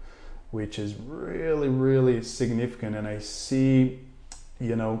curve, which is really, really significant. And I see,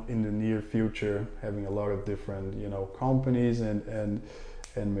 in the near future, having a lot of different, companies and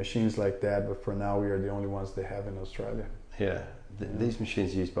machines like that. But for now, we are the only ones they have in Australia. Yeah. These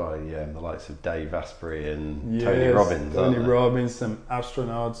machines used by the likes of Dave Asprey and Tony Robbins. Tony Robbins, some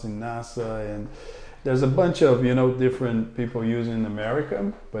astronauts in NASA, and there's a bunch of different people using in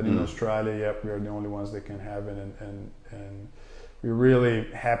America, but in Australia, we are the only ones that can have it, and we're really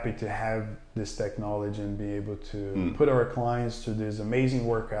happy to have this technology and be able to put our clients through these amazing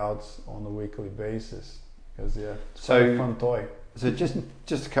workouts on a weekly basis. Because it's quite a fun toy. So just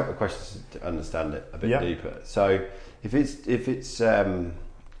a couple of questions to understand it a bit deeper. So if it's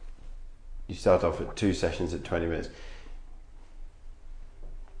you start off at 2 sessions at 20 minutes,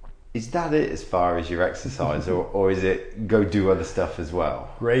 is that it as far as your exercise, or is it go do other stuff as well?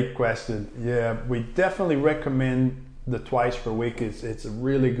 Great question. Yeah, we definitely recommend the twice per week. It's a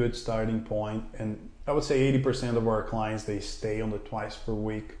really good starting point, and I would say 80% of our clients, they stay on the twice per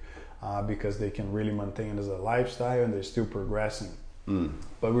week because they can really maintain it as a lifestyle and they're still progressing.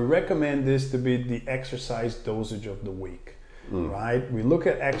 But we recommend this to be the exercise dosage of the week, right? We look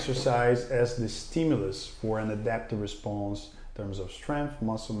at exercise as the stimulus for an adaptive response in terms of strength,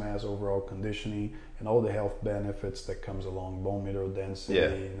 muscle mass, overall conditioning, and all the health benefits that comes along, bone mineral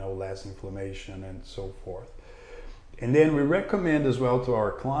density, less inflammation, and so forth. And then we recommend as well to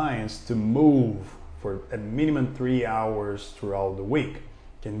our clients to move for a minimum 3 hours throughout the week.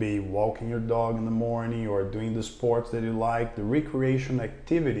 Can be walking your dog in the morning, or doing the sports that you like, the recreation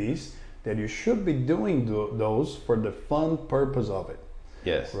activities that you should be doing those for the fun purpose of it.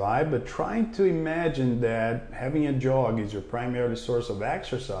 Yes. Right? But trying to imagine that having a jog is your primary source of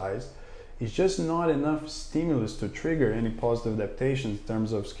exercise is just not enough stimulus to trigger any positive adaptations in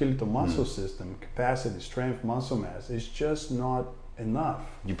terms of skeletal muscle system, capacity, strength, muscle mass. It's just not enough.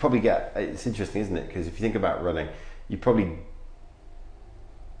 You probably it's interesting, isn't it? Because if you think about running, you probably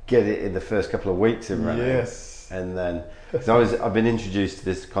get it in the first couple of weeks of running. Yes. And then, because I've been introduced to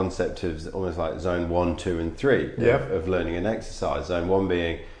this concept of almost like zone 1, 2, and 3 of learning an exercise. Zone 1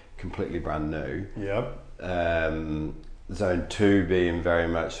 being completely brand new. Zone 2 being very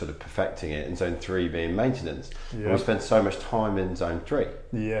much sort of perfecting it, and zone 3 being maintenance. And we spend so much time in zone 3.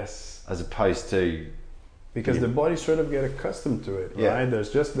 Yes. As opposed to... Because the body sort of get accustomed to it, right?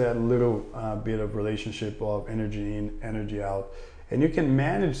 There's just that little bit of relationship of energy in, energy out. And you can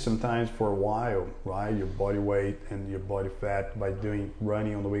manage sometimes for a while, right? Your body weight and your body fat by doing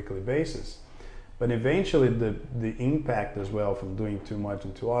running on a weekly basis. But eventually the impact as well from doing too much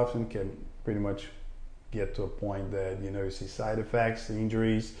and too often can pretty much get to a point that, you see side effects,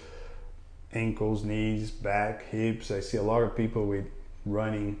 injuries, ankles, knees, back, hips. I see a lot of people with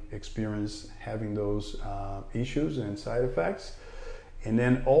running experience having those issues and side effects. And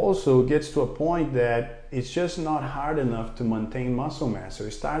then also gets to a point that it's just not hard enough to maintain muscle mass. So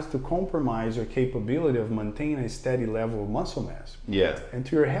it starts to compromise your capability of maintaining a steady level of muscle mass. Yeah. And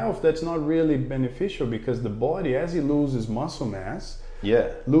to your health, that's not really beneficial, because the body, as it loses muscle mass,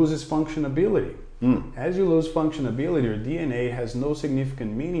 loses functionability. As you lose functionability, your DNA has no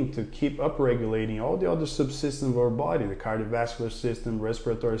significant meaning to keep upregulating all the other subsystems of our body, the cardiovascular system,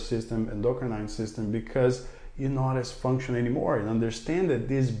 respiratory system, endocrine system, because you're not as functional anymore. And understand that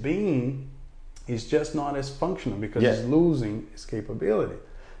this being is just not as functional because it's losing its capability.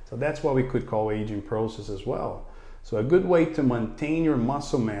 So that's what we could call aging process as well. So a good way to maintain your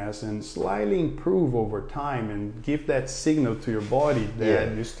muscle mass and slightly improve over time and give that signal to your body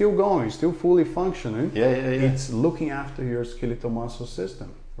that you're still going, you're still fully functioning. It's looking after your skeletal muscle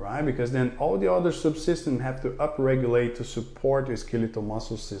system, right? Because then all the other subsystems have to upregulate to support your skeletal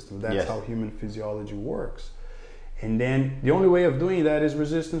muscle system. That's how human physiology works. And then the only way of doing that is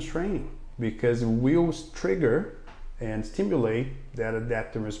resistance training, because it will trigger and stimulate that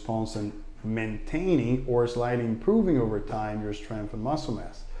adaptive response and maintaining or slightly improving over time your strength and muscle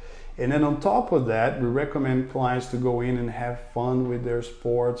mass. And then on top of that, we recommend clients to go in and have fun with their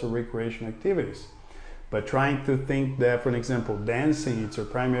sports or recreation activities. But trying to think that, for an example, dancing, it's a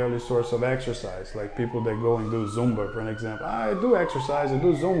primarily source of exercise. Like people that go and do Zumba, for an example. I do exercise, I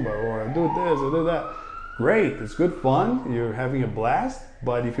do Zumba, or I do this, I do that. Great, it's good fun, you're having a blast.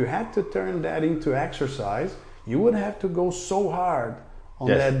 But if you had to turn that into exercise, you would have to go so hard on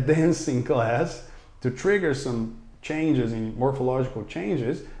that dancing class to trigger some changes in morphological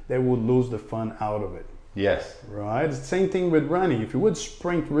changes that would lose the fun out of it. Yes. Right? It's the same thing with running. If you would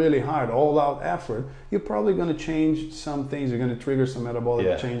sprint really hard, all out effort, you're probably going to change some things. You're going to trigger some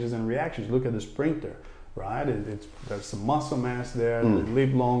metabolic changes and reactions. Look at the sprinter, right? There's some muscle mass there, they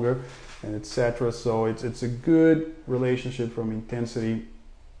live longer, and etc. So it's a good relationship from intensity,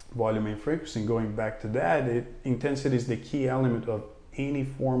 volume, and frequency. And going back to that, intensity is the key element of any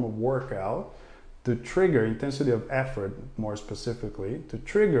form of workout to trigger intensity of effort, more specifically, to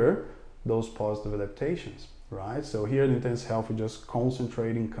trigger those positive adaptations, right? So here at Intense Health, we're just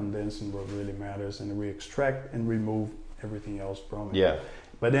concentrating, condensing what really matters, and we extract and remove everything else from it. Yeah.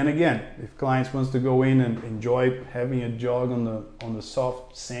 But then again, if clients wants to go in and enjoy having a jog on the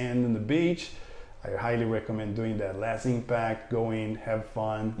soft sand on the beach, I highly recommend doing that. Less impact, go in, have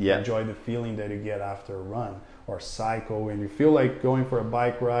fun, enjoy the feeling that you get after a run. Or cycle, when you feel like going for a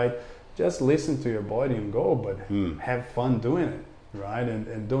bike ride, just listen to your body and go, but have fun doing it, right?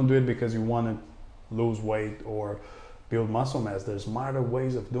 And don't do it because you want to lose weight or build muscle mass. There's smarter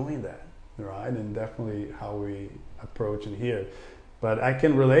ways of doing that, right? And definitely how we approach it here. But I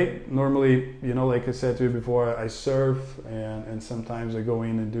can relate. Normally, like I said to you before, I surf and sometimes I go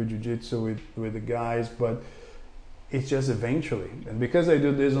in and do jiu-jitsu with the guys, but it's just eventually. And because I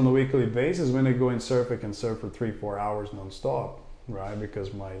do this on a weekly basis, when I go and surf, I can surf for 3-4 hours nonstop, right?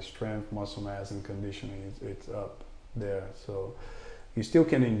 Because my strength, muscle mass, and conditioning, it's up there. So you still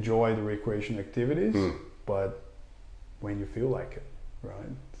can enjoy the recreation activities, but when you feel like it, right?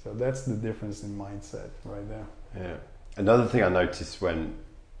 So that's the difference in mindset right there. Yeah. Another thing I noticed when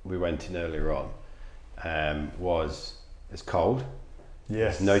we went in earlier on was it's cold.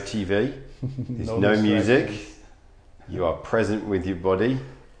 Yes. There's no TV. There's no music. You are present with your body,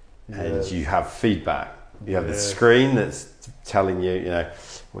 and you have feedback. You have the screen that's telling you,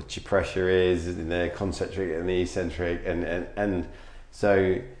 what your pressure is in the concentric and the eccentric, and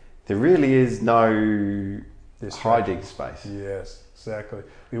so there really is no hiding space. Yes, exactly.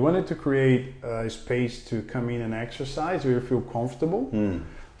 We wanted to create a space to come in and exercise where you feel comfortable,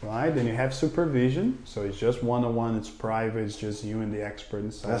 right? And you have supervision, so it's just one-on-one, it's private, it's just you and the expert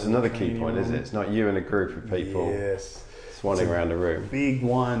inside. That's another key point, isn't it? It's not you and a group of people swanning around the room. Big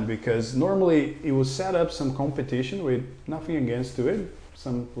one, because normally it will set up some competition with nothing against to it.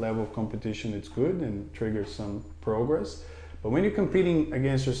 Some level of competition, it's good and triggers some progress. But when you're competing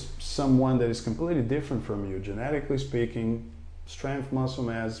against someone that is completely different from you, genetically speaking, strength, muscle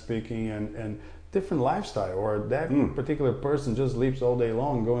mass speaking, and different lifestyle, or that particular person just sleeps all day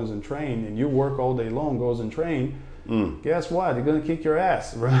long, goes and train, and you work all day long, goes and train, guess what? They're going to kick your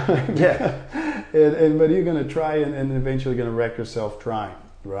ass, right? Yeah. But you're going to try and eventually going to wreck yourself trying,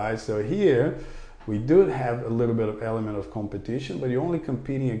 right? So here, we do have a little bit of element of competition, but you're only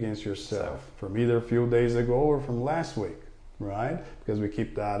competing against yourself from either a few days ago or from last week, right? Because we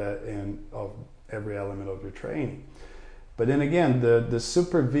keep data of every element of your training. But then again, the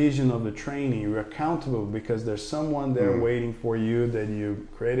supervision of the training, you're accountable because there's someone there waiting for you, that you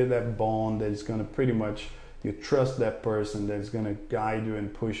created that bond, that is going to pretty much, you trust that person, that is going to guide you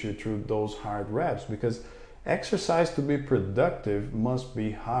and push you through those hard reps. Because exercise to be productive must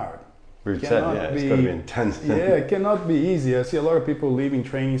be hard. We've said, it's got to be intense. It cannot be easy. I see a lot of people leaving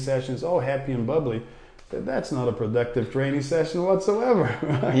training sessions, happy and bubbly. But that's not a productive training session whatsoever.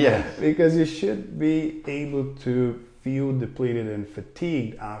 Right? Yeah. Because you should be able to feel depleted and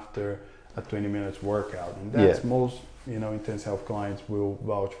fatigued after a 20 minutes workout. And that's most, Intense Health clients will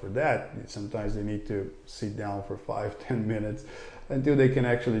vouch for that. Sometimes they need to sit down for 5-10 minutes until they can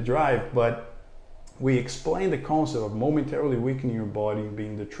actually drive. But we explain the concept of momentarily weakening your body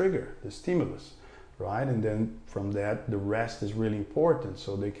being the trigger, the stimulus, right? And then from that, the rest is really important,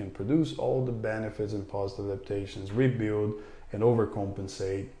 so they can produce all the benefits and positive adaptations, rebuild and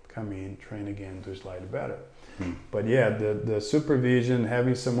overcompensate, come in, train again, do slightly better. But yeah, the supervision,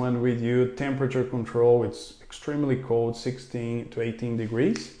 having someone with you, temperature control, it's extremely cold, 16 to 18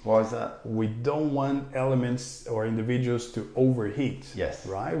 degrees. Why is that? We don't want elements or individuals to overheat. Yes.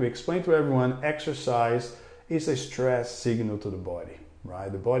 Right? We explain to everyone exercise is a stress signal to the body,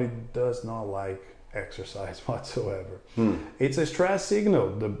 right? The body does not like exercise whatsoever. It's a stress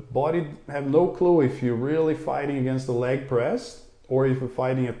signal. The body have no clue if you're really fighting against the leg press or if you're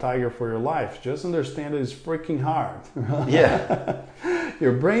fighting a tiger for your life. Just understand that it's freaking hard. Yeah.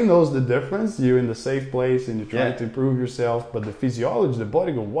 Your brain knows the difference. You're in the safe place and you're trying to improve yourself, but the physiology, the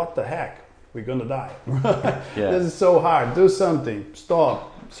body go, what the heck? We're gonna die. This is so hard. Do something. Stop.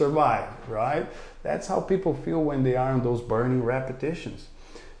 Survive, right? That's how people feel when they are on those burning repetitions.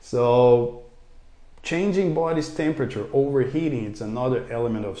 So changing body's temperature, overheating, it's another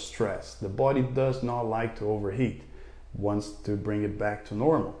element of stress. The body does not like to overheat, wants to bring it back to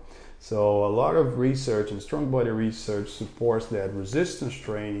normal. So a lot of research and strong body research supports that resistance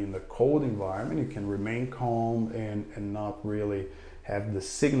training in the cold environment, you can remain calm and not really have the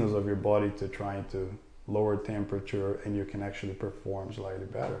signals of your body to trying to lower temperature, and you can actually perform slightly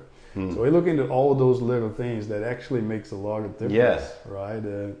better. So we look into all those little things that actually makes a lot of difference, right?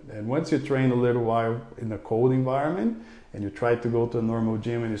 And once you train a little while in a cold environment and you try to go to a normal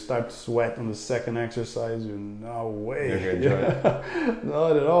gym and you start to sweat on the second exercise, you're no way. You're gonna enjoy it.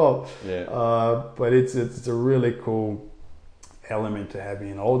 Not at all. Yeah. But it's a really cool element to have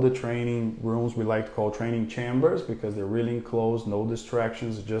in all the training rooms. We like to call training chambers because they're really enclosed, no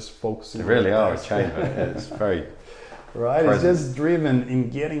distractions, just focusing. They really are a chamber. It's very right. present. It's just driven in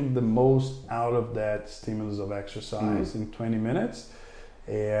getting the most out of that stimulus of exercise in 20 minutes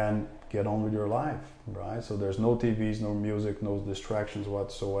and get on with your life, right? So there's no TVs, no music, no distractions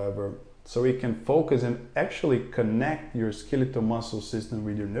whatsoever. So you can focus and actually connect your skeletal muscle system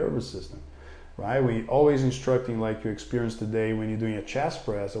with your nervous system. Right? We always instructing, like you experienced today when you're doing a chest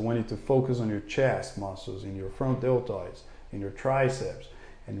press, I want you to focus on your chest muscles, in your front deltoids, in your triceps,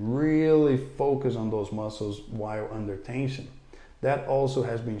 and really focus on those muscles while under tension. That also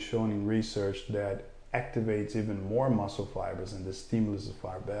has been shown in research that activates even more muscle fibers and the stimulus is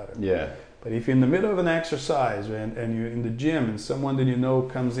far better. Yeah. But if you're in the middle of an exercise and you're in the gym and someone that you know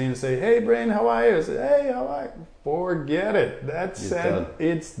comes in and say, hey, Brain, how are you? I say, hey, how are you? Forget it. That's it.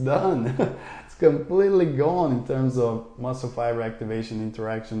 It's done. It's completely gone in terms of muscle fiber activation,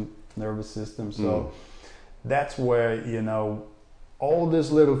 interaction, nervous system. So that's where, you know, all these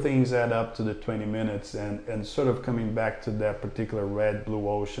little things add up to the 20 minutes and sort of coming back to that particular red blue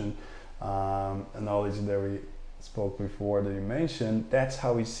ocean analogy that we spoke before that you mentioned. That's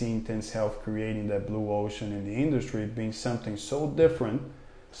how we see Intense Health creating that blue ocean in the industry, being something so different,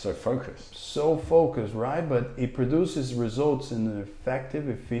 so focused, right? But it produces results in an effective,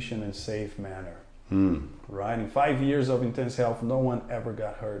 efficient and safe manner, right? In 5 years of Intense Health, no one ever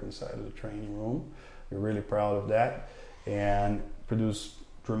got hurt inside of the training room. We're really proud of that, and produce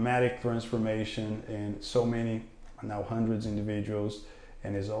dramatic transformation in so many, now hundreds of individuals,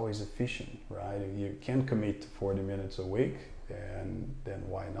 and is always efficient, right? You can commit to 40 minutes a week, and then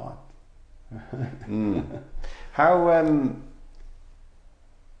why not?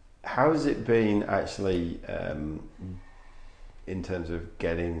 How has it been actually in terms of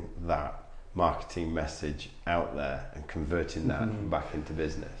getting that marketing message out there and converting that back into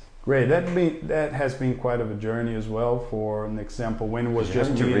business? Great. That has been quite of a journey as well. For an example, when it was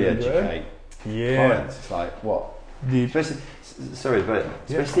just to re-educate clients, it's like what? Especially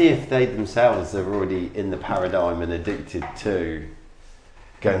if they themselves are already in the paradigm and addicted to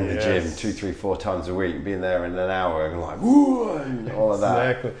going to the gym 2, 3, 4 times a week, being there in an hour and like, woo, and all of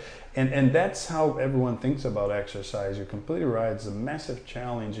that. Exactly. And that's how everyone thinks about exercise. You're completely right. It's a massive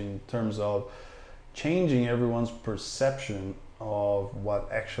challenge in terms of changing everyone's perception of what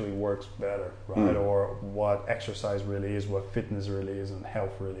actually works better, right? Or what exercise really is, what fitness really is, and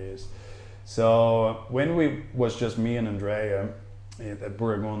health really is. So when we was just me and Andrea at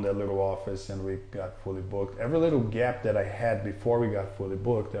Buragon, that little office, and we got fully booked, every little gap that I had before we got fully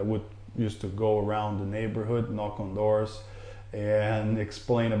booked, I used to go around the neighborhood, knock on doors, and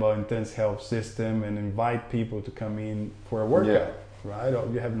explain about Intense Health system and invite people to come in for a workout, right?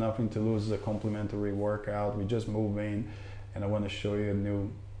 You have nothing to lose, it's a complimentary workout. We just move in, and I want to show you a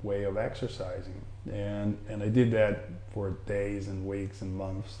new way of exercising. And I did that for days and weeks and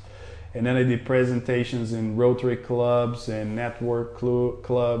months. And then I did presentations in Rotary clubs and network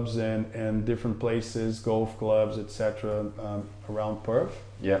clubs and different places, golf clubs, etc. Around Perth.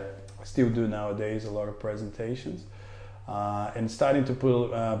 Yeah. still do nowadays, a lot of presentations. And starting to put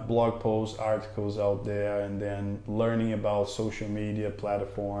blog posts, articles out there, and then learning about social media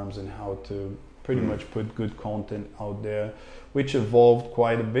platforms and how to pretty much put good content out there, which evolved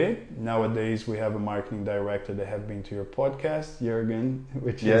quite a bit. Nowadays, we have a marketing director that have been to your podcast, Jürgen,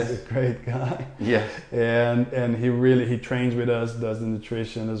 which is a great guy. Yes. And he trains with us, does the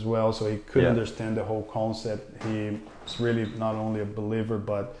nutrition as well, so he could understand the whole concept. He's really not only a believer,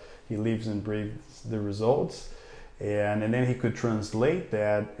 but he lives and breathes the results. And then he could translate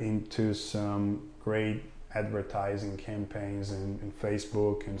that into some great advertising campaigns in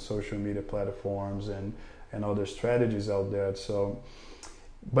Facebook and social media platforms and other strategies out there. So,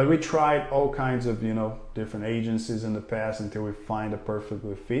 but we tried all kinds of, different agencies in the past until we find a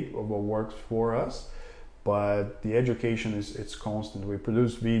perfectly fit of what works for us. But the education it's constant. We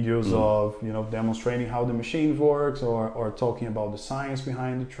produce videos of, demonstrating how the machine works or talking about the science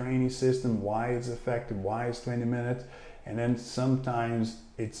behind the training system, why it's effective, why it's 20 minutes. And then sometimes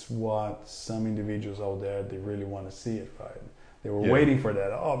it's what some individuals out there, they really want to see it, right? They were waiting for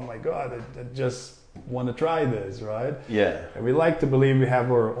that. Oh my God, I just want to try this, right? Yeah. And we like to believe we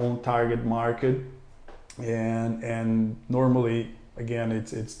have our own target market. And normally, again,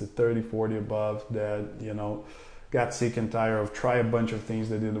 it's the 30, 40 above that, got sick and tired of try a bunch of things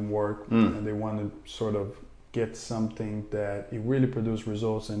that didn't work. And they want to sort of get something that it really produced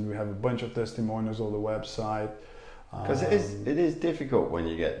results. And we have a bunch of testimonials on the website. Because it is difficult when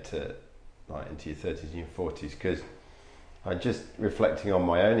you get to into your 30s and your 40s, because I just reflecting on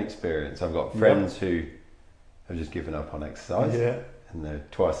my own experience, I've got friends who have just given up on exercise and they're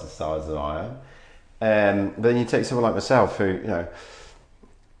twice the size that I am. Then you take someone like myself who,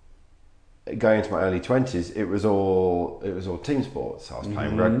 going into my early 20s, it was all team sports. I was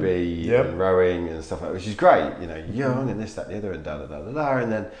playing rugby and rowing and stuff like that, which is great, young and this, that, and the other, and da-da-da-da-da.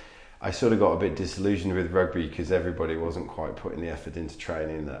 And then I sort of got a bit disillusioned with rugby because everybody wasn't quite putting the effort into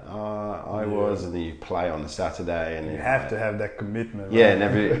training that I was, and then you play on a Saturday, and you have to have that commitment. Right? Yeah,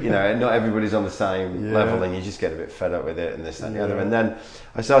 and not everybody's on the same level, and you just get a bit fed up with it, and this, that, and the other. And then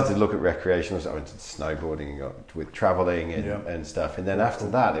I started to look at recreational. I went to snowboarding and got with traveling and stuff. And then after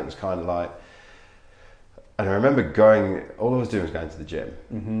that, it was kind of like. And I remember all I was doing was going to the gym,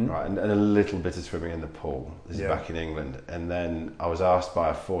 right, and a little bit of swimming in the pool. This is back in England. And then I was asked by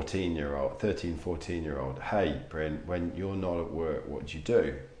a 13, 14-year-old, hey, Bryn, when you're not at work, what do you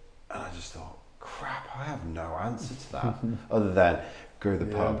do? And I just thought, crap, I have no answer to that other than go to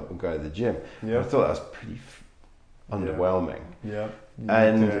the pub or go to the gym. And I thought that was pretty underwhelming. Yeah.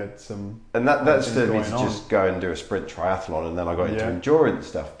 And that started me to just go and do a sprint triathlon, and then I got into endurance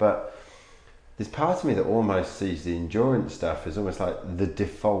stuff. But there's part of me that almost sees the endurance stuff as almost like the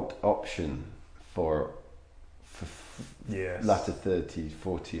default option for latter 30s,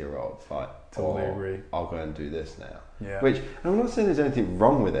 40-year-olds. Like, totally agree. I'll go and do this now. Yeah. Which, and I'm not saying there's anything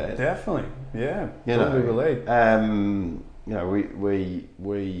wrong with it. Definitely. Yeah. Totally relate.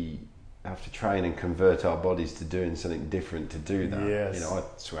 We have to train and convert our bodies to doing something different to do that. Yes. I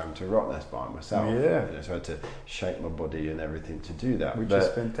swam to Rottnest by myself. Yeah. So I had to shape my body and everything to do that. Which is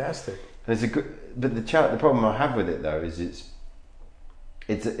fantastic. And but the problem I have with it though is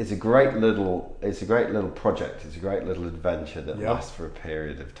it's a great little project. It's a great little adventure that lasts for a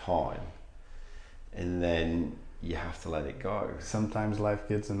period of time, and then you have to let it go. Sometimes life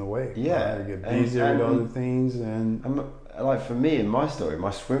gets in the way. Yeah, you get busier with other things, and like for me in my story,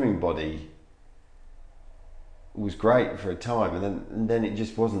 my swimming body was great for a time, and then it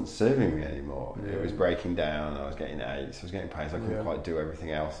just wasn't serving me anymore. Yeah. It was breaking down. I was getting aches. I was getting pains. I couldn't quite do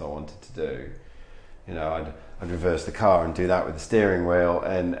everything else I wanted to do. I'd reverse the car and do that with the steering wheel,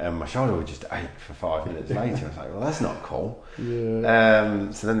 and my shoulder would just ache for 5 minutes later. I was like, well, that's not cool.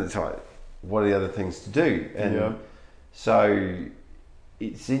 Yeah. So then it's like, what are the other things to do? And so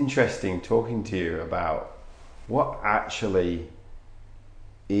it's interesting talking to you about what actually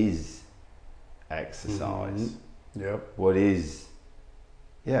is exercise. What is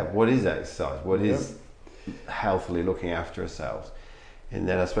exercise? What is healthily looking after ourselves? And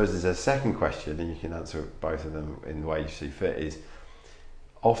then I suppose there's a second question, and you can answer both of them in the way you see fit, is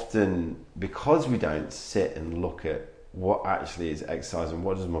often because we don't sit and look at what actually is exercise and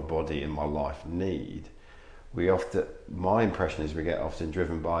what does my body and my life need, my impression is we get often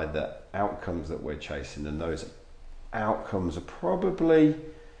driven by the outcomes that we're chasing, and those outcomes are probably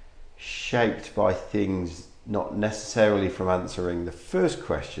shaped by things not necessarily from answering the first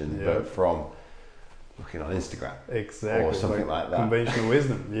question, but from looking on Instagram, or something like that. Conventional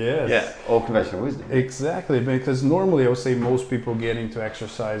wisdom, or conventional wisdom. Exactly, because normally I would say most people get into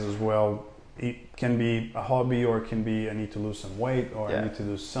exercise as well it can be a hobby, or it can be I need to lose some weight, or I Yeah. need to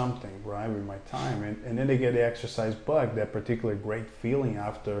do something, right, with my time. And then they get the exercise bug, that particular great feeling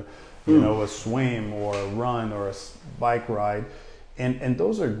after, you know, a swim or a run or a bike ride. And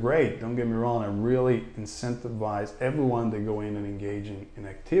those are great, don't get me wrong. I really incentivize everyone to go in and engage in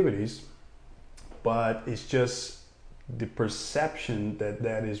activities, but it's just the perception that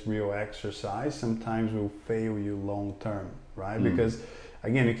that is real exercise sometimes will fail you long term, right? Because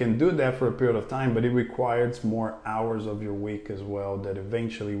again, you can do that for a period of time, but it requires more hours of your week as well that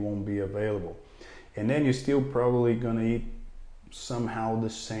eventually won't be available. And then you're still probably going to eat somehow the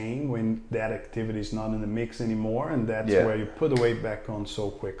same when that activity is not in the mix anymore, and that's where you put the weight back on so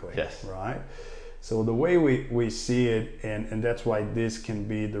quickly. Yes. Right? So the way we see it, and that's why this can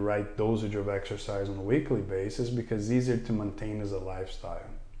be the right dosage of exercise on a weekly basis, because it's easier to maintain as a lifestyle.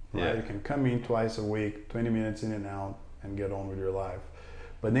 Right? Yeah. You can come in twice a week, 20 minutes in and out, and get on with your life.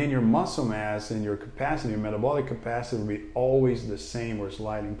 But then your muscle mass and your capacity, your metabolic capacity will be always the same or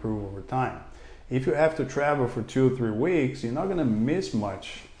slightly improve over time. If you have to travel for 2 or 3 weeks, you're not going to miss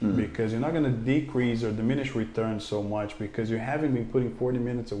much because you're not going to decrease or diminish returns so much because you haven't been putting 40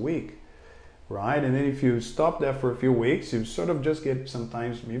 minutes a week, right? And then if you stop that for a few weeks, you sort of just get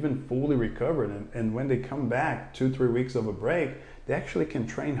sometimes even fully recovered. And when they come back 2 or 3 weeks of a break, they actually can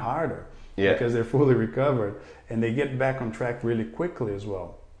train harder because they're fully recovered, and they get back on track really quickly as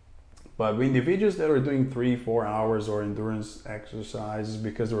well. But with individuals that are doing 3-4 hours or endurance exercises,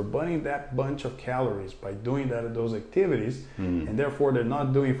 because they're burning that bunch of calories by doing those activities, and therefore they're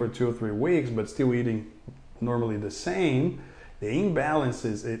not doing it for 2 or 3 weeks, but still eating normally the same, the imbalance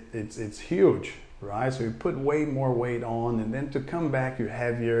it's huge, right? So you put way more weight on, and then to come back you're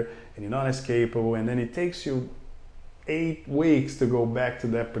heavier and you're not as capable, and then it takes you 8 weeks to go back to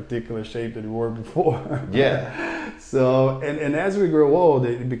that particular shape that you were before. Yeah. So, and as we grow old,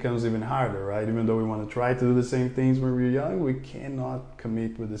 it becomes even harder, right? Even though we want to try to do the same things when we're young, we cannot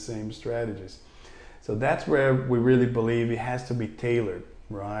commit with the same strategies. So that's where we really believe it has to be tailored,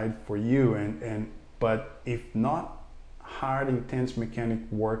 right, for you. But if not hard, intense mechanic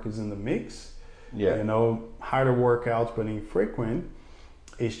work is in the mix, you know, harder workouts but infrequent,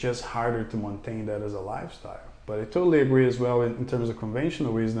 it's just harder to maintain that as a lifestyle. But I totally agree as well in terms of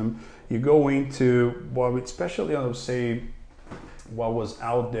conventional wisdom. You go into what, especially I would say, what was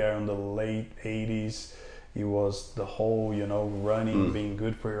out there in the late 80s, it was the whole, you know, running being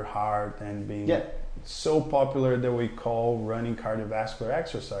good for your heart and being so popular that we call running cardiovascular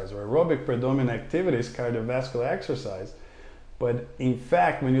exercise, or aerobic predominant activities cardiovascular exercise. But in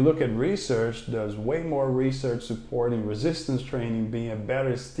fact, when you look at research, there's way more research supporting resistance training being a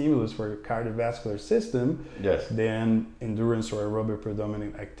better stimulus for your cardiovascular system than endurance or aerobic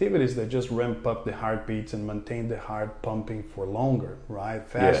predominant activities that just ramp up the heartbeats and maintain the heart pumping for longer, right?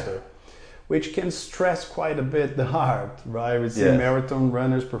 Faster, which can stress quite a bit the heart, right? We see marathon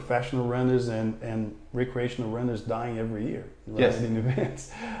runners, professional runners, and recreational runners dying every year, right? In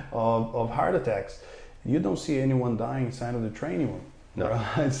events of heart attacks. You don't see anyone dying inside of the training room,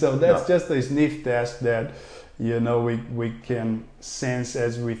 right? So that's just a sniff test that, you know, we can sense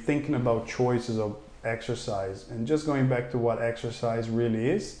as we're thinking about choices of exercise. And just going back to what exercise really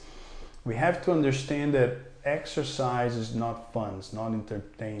is, we have to understand that exercise is not fun, it's not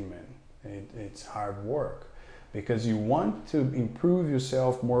entertainment, it's hard work, because you want to improve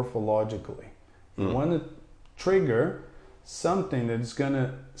yourself morphologically. You want to trigger something that's going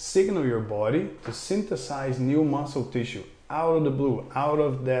to signal your body to synthesize new muscle tissue out of the blue, out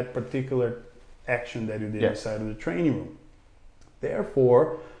of that particular action that you did inside of the training room.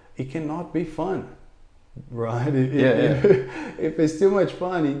 Therefore, it cannot be fun, right? If it's too much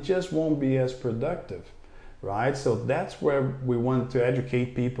fun, it just won't be as productive, right? So that's where we want to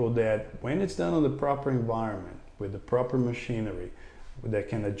educate people that when it's done in the proper environment, with the proper machinery that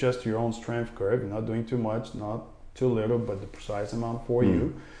can adjust your own strength curve, you're not doing too much, not too little, but the precise amount for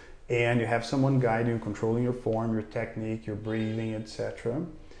you, and you have someone guiding you, controlling your form, your technique, your breathing, etc.,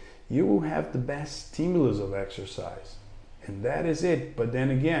 you will have the best stimulus of exercise, and that is it. But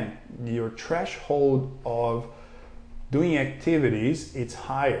then again, your threshold of doing activities, it's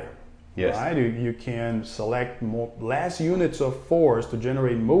higher, right? You can select less units of force to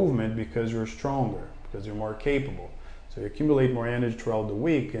generate movement because you're stronger, because you're more capable. So you accumulate more energy throughout the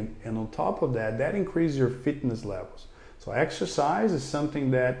week, and on top of that, that increases your fitness levels. So exercise is something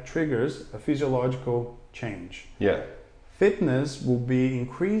that triggers a physiological change. Fitness will be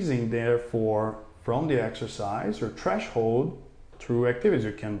increasing, therefore, from the exercise or threshold through activities.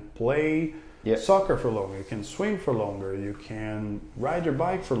 You can play soccer for longer, you can swim for longer, you can ride your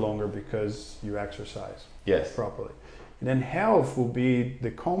bike for longer because you exercise properly. And then health will be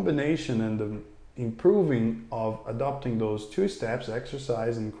the combination and the improving of adopting those two steps,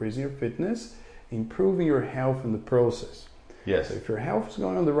 exercise and increasing your fitness, improving your health in the process. Yes. So if your health is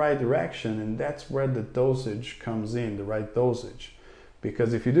going in the right direction, and that's where the dosage comes in, the right dosage.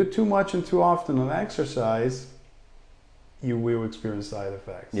 Because if you do too much and too often on exercise, you will experience side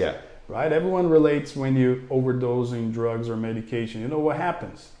effects. Yeah. Right? Everyone relates when you overdosing drugs or medication. You know what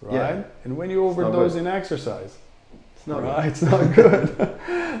happens, right? Yeah. And when you overdose in exercise, it's not right? It's not good.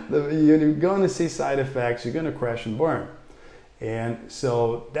 You're going to see side effects. You're going to crash and burn. And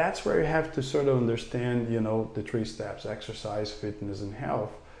so that's where you have to sort of understand, the three steps: exercise, fitness, and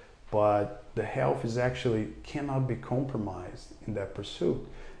health. But the health is actually cannot be compromised in that pursuit.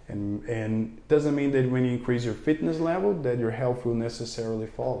 And it doesn't mean that when you increase your fitness level that your health will necessarily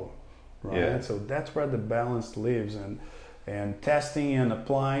follow. Right? Yeah. So that's where the balance lives. And testing and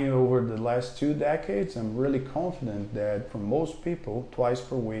applying over the last 2 decades, I'm really confident that for most people, twice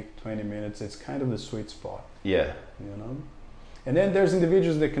per week, 20 minutes, it's kind of the sweet spot. Yeah. And then there's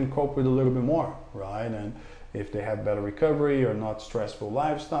individuals that can cope with a little bit more, right? And if they have better recovery or not stressful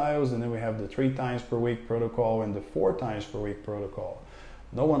lifestyles, and then we have the 3 times per week protocol and the 4 times per week protocol.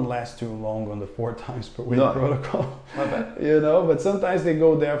 No one lasts too long on the 4 times per week protocol. Not bad. But sometimes they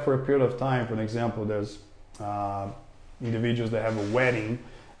go there for a period of time. For example, there's individuals that have a wedding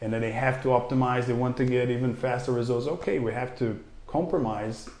and then they have to optimize, they want to get even faster results. Okay, we have to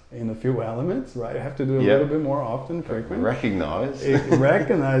compromise in a few elements, right? I have to do a little bit more often, frequent.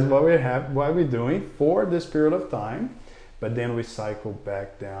 Recognize what we're doing for this period of time, but then we cycle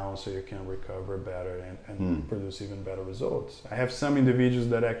back down so you can recover better and produce even better results. I have some individuals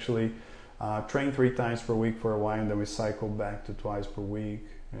that actually train 3 times per week for a while, and then we cycle back to twice per week.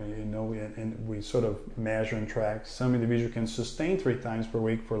 And we sort of measure and track. Some individuals can sustain 3 times per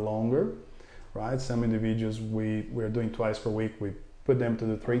week for longer, right? Some individuals we're doing twice per week. We put them to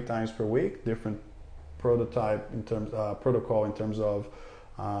the 3 times per week. Different protocol in terms of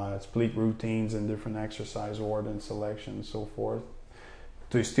split routines and different exercise order and selection and so forth,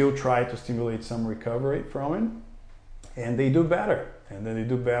 to still try to stimulate some recovery from it. And they do better. And then they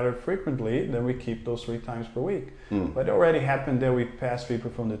do better frequently, then we keep those 3 times per week. But it already happened that we passed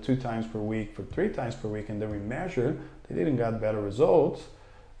people from the 2 times per week for 3 times per week, and then we measured, they didn't got better results,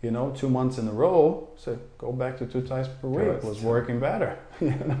 2 months in a row. So go back to 2 times per week. It was working better,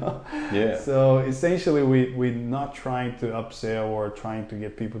 Yeah. So essentially we're not trying to upsell or trying to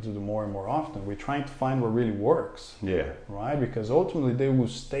get people to do more and more often. We're trying to find what really works. Yeah. Right? Because ultimately they will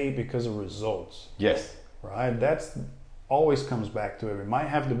stay because of results. Yes. Right? That's always comes back to it. We might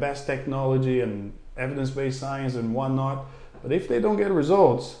have the best technology and evidence-based science and whatnot, but if they don't get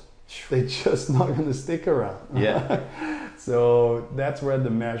results, they're just not going to stick around. Yeah. So that's where the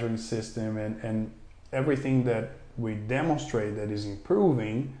measuring system and everything that we demonstrate that is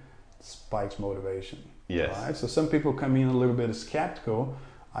improving spikes motivation. Yes. Right? So some people come in a little bit skeptical.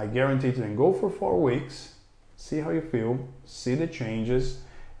 I guarantee to them, go for 4 weeks, see how you feel, see the changes,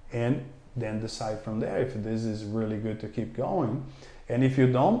 and then decide from there if this is really good to keep going. And if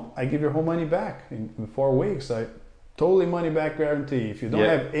you don't, I give your whole money back in 4 weeks. I totally money back guarantee. If you don't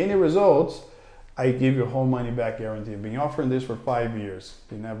have any results, I give you whole money back guarantee. I've been offering this for 5 years.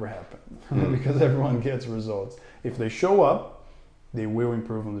 It never happened because everyone gets results. If they show up, they will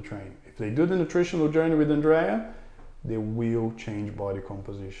improve on the training. If they do the nutritional journey with Andrea, they will change body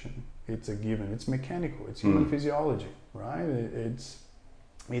composition. It's a given. It's mechanical. It's human physiology, right? It's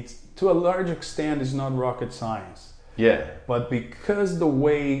to a large extent, it's not rocket science. Yeah. But because the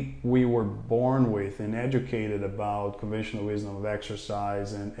way we were born with and educated about conventional wisdom of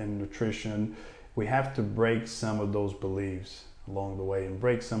exercise and nutrition, we have to break some of those beliefs along the way and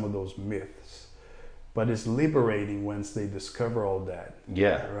break some of those myths. But it's liberating once they discover all that.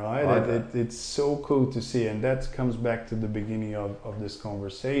 Yeah. Right? It's so cool to see. And that comes back to the beginning of this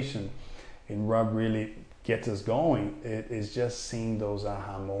conversation. And Rob really gets us going. It is just seeing those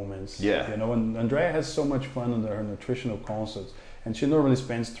aha moments. Yeah. And Andrea has so much fun on her nutritional consults, and she normally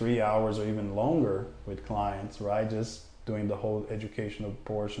spends 3 hours or even longer with clients, right? Just doing the whole educational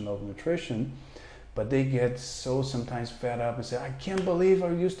portion of nutrition. But they get so sometimes fed up and say, I can't believe I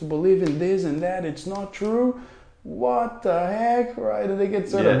used to believe in this and that. It's not true. What the heck, right? And they get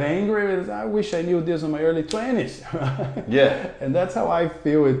sort of angry. I wish I knew this in my early 20s. Yeah. And that's how I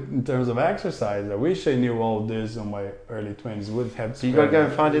feel it in terms of exercise. I wish I knew all this in my early 20s. Would have. So you got to go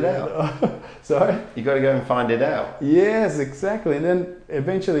and find it out. Sorry? You got to go and find it out. Yes, exactly. And then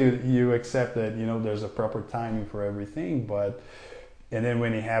eventually you accept that, there's a proper timing for everything. And then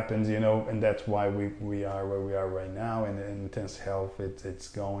when it happens, and that's why we are where we are right now. And Intense Health, it's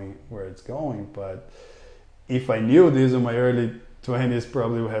going where it's going. But if I knew this in my early 20s,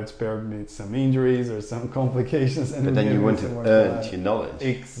 probably would have spared me some injuries or some complications. But then you wouldn't have earned your knowledge.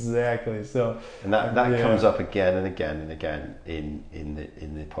 Exactly. So, and that comes up again and again and again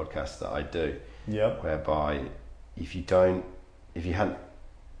in the podcasts that I do. Yep. Whereby, if you hadn't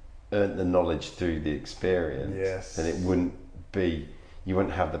earned the knowledge through the experience, yes, then you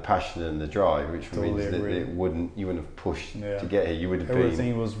wouldn't have the passion and the drive, which totally means agree. that you wouldn't have pushed to get here. You would have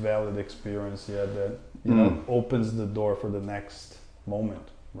everything was valid experience, that you know opens the door for the next moment,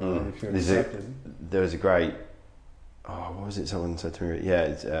 right? If you accept it. There was a great, what was it? Someone said to me,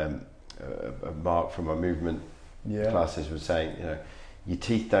 it's Mark from my movement classes was saying, your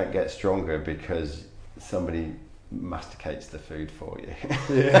teeth don't get stronger because somebody masticates the food for you.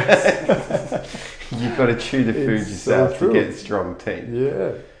 Yes. You've got to chew the food yourself to get strong teeth.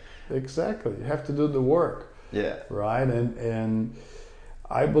 Yeah, exactly. You have to do the work. Yeah. Right. And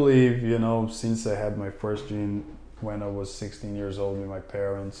I believe, since I had my first gene when I was 16 years old with my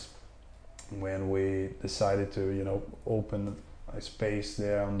parents, when we decided to, open a space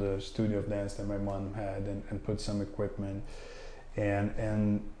there on the studio of dance that my mom had and put some equipment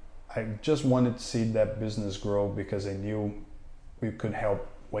and I just wanted to see that business grow because I knew we could help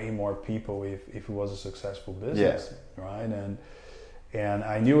way more people if it was a successful business, right? And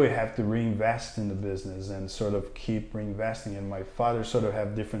I knew I had to reinvest in the business and sort of keep reinvesting. And my father sort of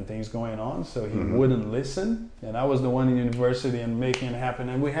had different things going on, so he wouldn't listen. And I was the one in university and making it happen.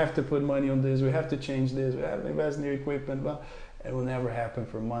 And we have to put money on this, we have to change this, we have to invest in new equipment. But it will never happen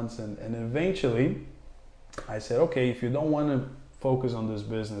for months. And eventually, I said, okay, if you don't want to focus on this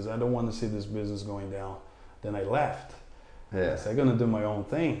business, I don't want to see this business going down, then I left. Yeah. So I'm gonna do my own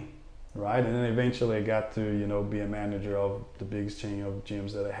thing, right? And then eventually I got to be a manager of the biggest chain of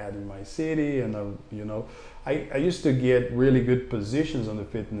gyms that I had in my city. And I used to get really good positions on the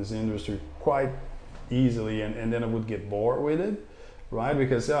fitness industry quite easily, and then I would get bored with it, right?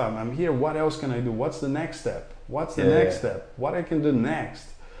 Because I'm here, what else can I do? What's the next step? What's the next step? What I can do next?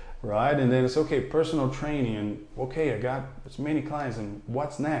 Right? And then it's okay, personal training, and okay, I got as many clients, and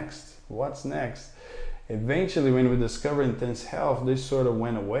what's next? Eventually, when we discovered Intense Health, this sort of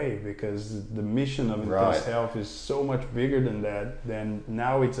went away because the mission of Intense Health is so much bigger than that. Then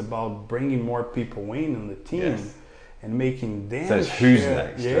now it's about bringing more people in on the team and making them so it's who's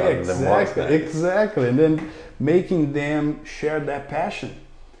next rather than what's next. Exactly. And then making them share that passion.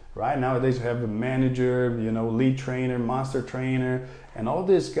 Right? Nowadays we have a manager, lead trainer, master trainer, and all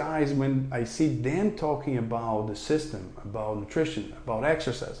these guys, when I see them talking about the system, about nutrition, about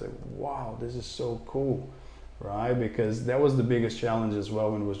exercise, like, wow, this is so cool, right? Because that was the biggest challenge as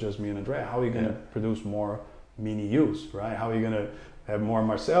well when it was just me and Andrea. How are you going to produce more mini U's, right? How are you going to have more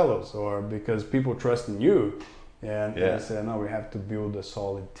Marcelos? Or because people trust in you. And I said, no, we have to build a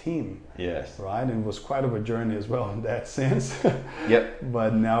solid team. Yes. Right? And it was quite of a journey as well in that sense. Yep.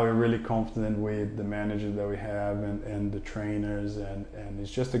 But now we're really confident with the manager that we have and the trainers. And it's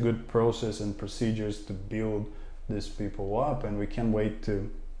just a good process and procedures to build these people up. And we can't wait to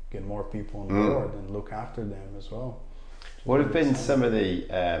get more people on board and look after them as well. What have been some of the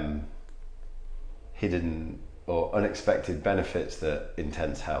hidden or unexpected benefits that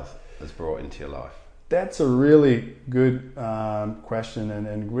Intense Health has brought into your life? That's a really good question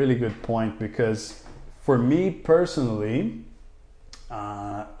and really good point, because for me personally,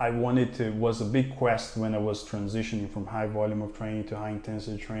 was a big quest when I was transitioning from high volume of training to high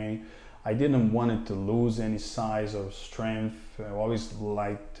intensity training. I didn't want it to lose any size or strength. I always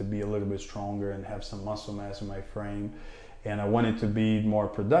liked to be a little bit stronger and have some muscle mass in my frame. And I wanted to be more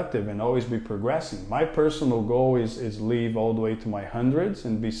productive and always be progressing. My personal goal is live all the way to my hundreds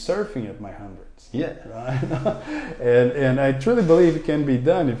and be surfing at my hundreds. Yeah. Right? and I truly believe it can be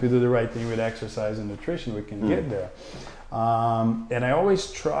done if you do the right thing with exercise and nutrition. We can get there. And I always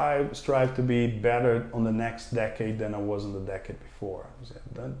strive to be better on the next decade than I was in the decade before.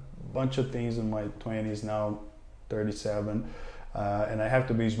 I've done a bunch of things in my 20s, now 37. And I have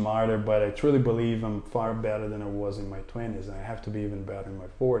to be smarter, but I truly believe I'm far better than I was in my 20s, and I have to be even better in my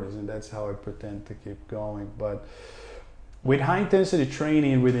 40s, and that's how I pretend to keep going. But with high intensity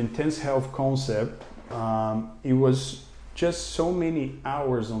training, with Intense Health concept, it was just so many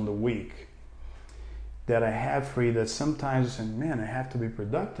hours on the week that I had free that sometimes I said, man, I have to be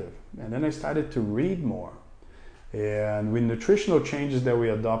productive. And then I started to read more. And with nutritional changes that we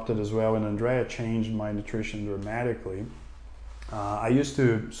adopted as well, and Andrea changed my nutrition dramatically, I used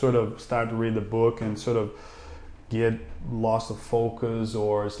to sort of start to read the book and sort of get lost of focus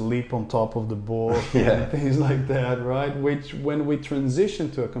or sleep on top of the book and things like that, right? Which, when we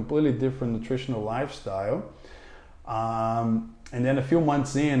transitioned to a completely different nutritional lifestyle, And then a few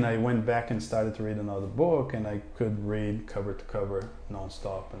months in, I went back and started to read another book, and I could read cover to cover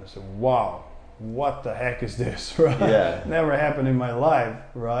nonstop. And I said, wow, what the heck is this, right? Yeah. Never happened in my life,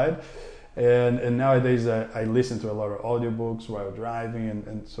 right? And nowadays I listen to a lot of audiobooks while driving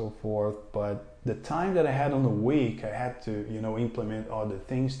and so forth. But the time that I had on the week, I had to, implement other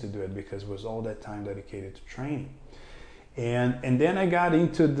things to do it, because it was all that time dedicated to training. And then I got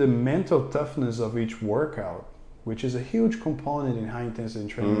into the mental toughness of each workout, which is a huge component in high intensity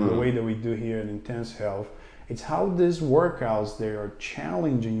training, the way that we do here in Intense Health. It's how these workouts, they are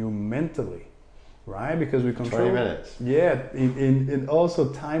challenging you mentally, right? Because we control 20 minutes. Yeah, and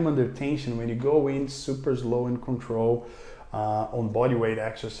also time under tension. When you go in super slow and control on body weight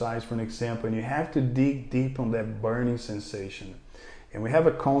exercise, for an example, and you have to dig deep on that burning sensation. And we have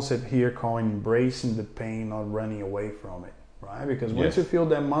a concept here called embracing the pain, not running away from it, right? Because once you feel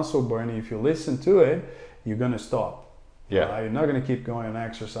that muscle burning, if you listen to it, you're going to stop. Yeah. Right? You're not going to keep going on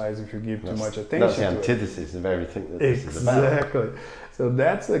exercise if you give too much attention That's the to antithesis of everything that it. this is about. Exactly. So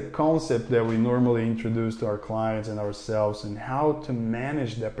that's a concept that we normally introduce to our clients and ourselves, and how to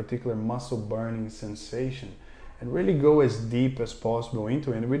manage that particular muscle burning sensation and really go as deep as possible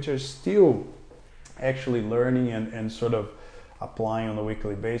into it, which are still actually learning and sort of applying on a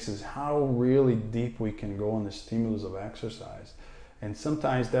weekly basis, how really deep we can go on the stimulus of exercise. And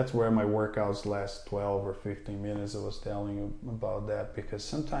sometimes that's where my workouts last 12 or 15 minutes. I was telling you about that, because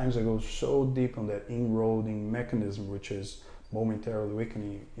sometimes I go so deep on that inroading mechanism, which is momentarily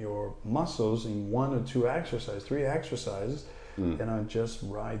weakening your muscles in 1 or 2 exercises, 3 exercises, and I'm just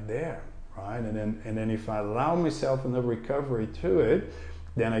right there, right? And then if I allow myself enough recovery to it,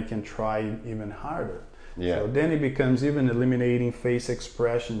 then I can try even harder. Yeah. So then it becomes even eliminating face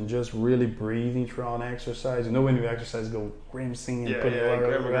expression, just really breathing throughout exercise. You know, when you exercise, go grimacing and put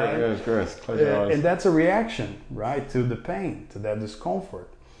right? And that's a reaction, right, to the pain, to that discomfort.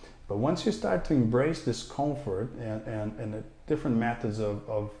 But once you start to embrace discomfort and the different methods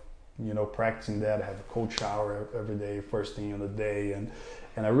of practicing that, I have a cold shower every day, first thing of the day, and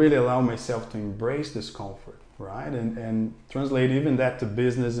I really allow myself to embrace discomfort. Right, and translate even that to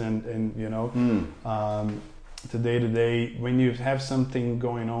business and to day to day. When you have something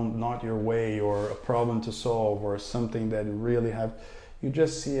going on not your way, or a problem to solve, or something that you really you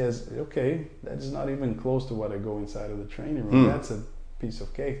just see as, okay, that is not even close to what I go inside of the training room. That's a piece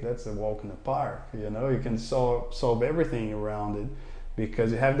of cake. That's a walk in the park. You can solve everything around it,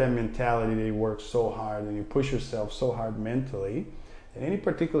 because you have that mentality that you work so hard and you push yourself so hard mentally, and any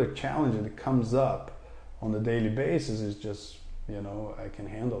particular challenge that comes up on the daily basis is just, I can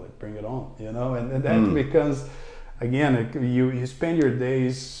handle it, bring it on, and that becomes, again, you spend your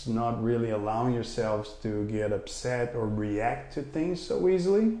days not really allowing yourselves to get upset or react to things so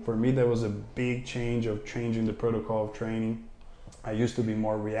easily. For me, that was a big change of changing the protocol of training. I used to be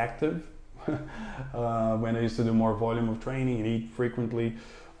more reactive when I used to do more volume of training and eat frequently,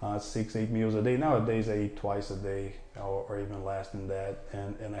 6-8 meals a day. Nowadays I eat twice a day, or even less than that,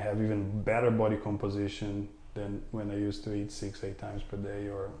 and I have even better body composition than when I used to eat 6-8 times per day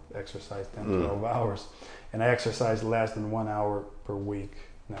or exercise 10-12 hours. And I exercise less than 1 hour per week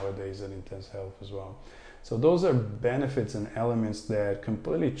nowadays at Intense Health as well. So those are benefits and elements that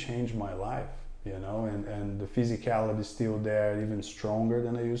completely changed my life, and the physicality is still there, even stronger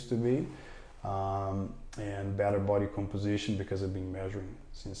than I used to be. And better body composition, because I've been measuring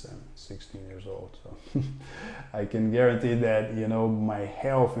since I'm 16 years old. So I can guarantee that, my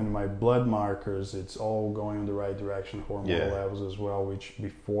health and my blood markers, it's all going in the right direction, hormonal levels as well, which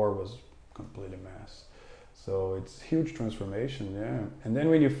before was completely mess. So it's huge transformation, And then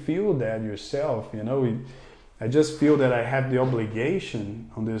when you feel that yourself, I just feel that I have the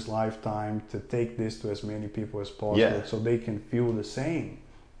obligation on this lifetime to take this to as many people as possible, so they can feel the same.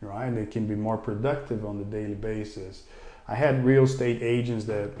 Right, they can be more productive on the daily basis. I had real estate agents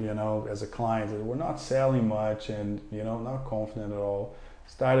that, as a client, that were not selling much and, not confident at all.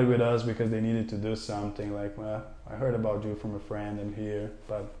 Started with us because they needed to do something, like, well, I heard about you from a friend, I'm here,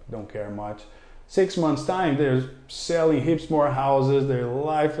 but don't care much. 6 months time, they're selling heaps more houses, their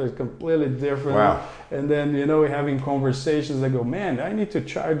life is completely different. Wow. And then, we're having conversations that go, man, I need to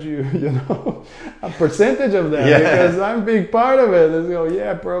charge you, a percentage of that because I'm a big part of it. And they go,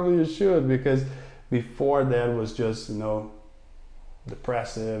 yeah, probably you should, because before that was just,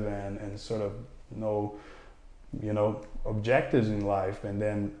 depressive and sort of no, objectives in life. And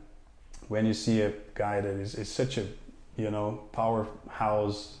then when you see a guy that is such a,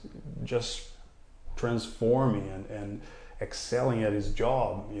 powerhouse, just transforming and excelling at his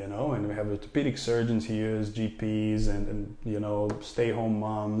job, and we have orthopedic surgeons here as GPs and stay-home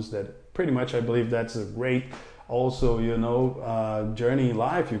moms that pretty much, I believe that's a great also, journey in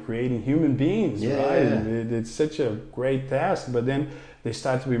life. You're creating human beings, Yeah, right? yeah. It's such a great task, but then they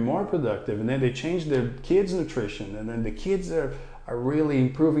start to be more productive, and then they change their kids' nutrition, and then the kids are really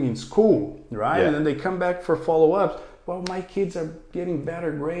improving in school, right? Yeah. And then they come back for follow-ups. Well, my kids are getting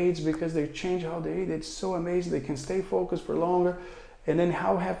better grades because they change how they eat. It's so amazing. They can stay focused for longer. And then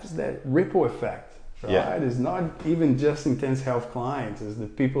how happens that ripple effect, right? Yeah. It's not even just Intense Health clients. It's the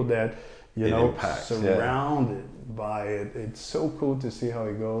people that, impacts, surrounded by it. It's so cool to see how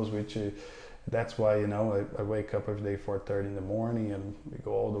it goes, that's why, I wake up every day 4:30 in the morning and we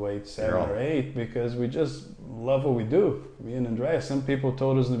go all the way to 7 or 8 because we just love what we do. Me and Andrea, some people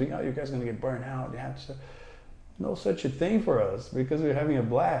told us in the beginning, you guys are going to get burned out. You have to. No such a thing for us because we're having a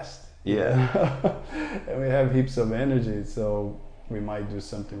blast. Yeah. And we have heaps of energy. So we might do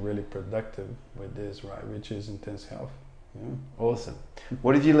something really productive with this, right? Which is Intense Health. Yeah. Awesome.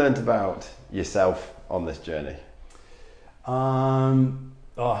 What have you learned about yourself on this journey?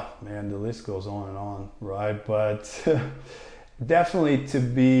 Oh man, the list goes on and on, right? But definitely to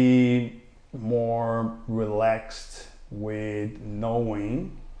be more relaxed with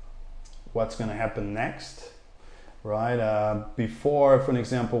knowing what's going to happen next, right? Before, for an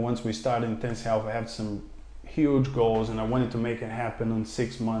example, once we started Intense Health, I had some huge goals and I wanted to make it happen in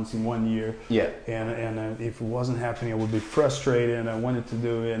 6 months, in 1 year. Yeah. And if it wasn't happening, I would be frustrated and I wanted to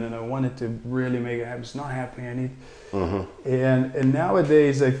do it and I wanted to really make it happen. It's not happening. I need. Mm-hmm. And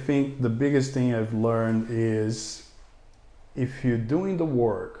nowadays, I think the biggest thing I've learned is if you're doing the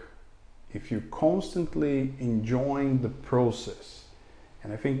work, if you're constantly enjoying the process,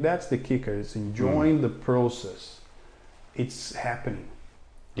 and I think that's the kicker, is enjoying the process, it's happening.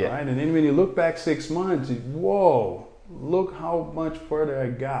 Yeah. Right? And then when you look back 6 months, whoa, look how much further I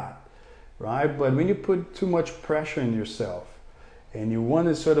got, right? But when you put too much pressure on yourself and you want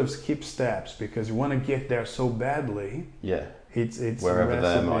to sort of skip steps because you want to get there so badly, yeah, it's wherever a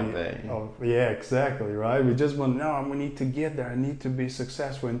there recipe might be. Yeah, exactly, right? We just want, no, we need to get there. I need to be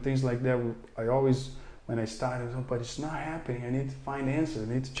successful and things like that. I always, when I started, but it's not happening. I need to find answers.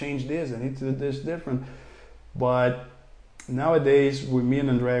 I need to change this. I need to do this different. But nowadays, with me and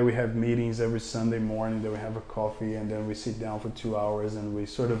Andrea, we have meetings every Sunday morning. Then we have a coffee, and then we sit down for 2 hours, and we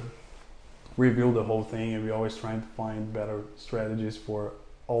sort of review the whole thing. And we're always trying to find better strategies for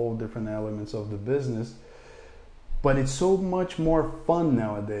all different elements of the business. But it's so much more fun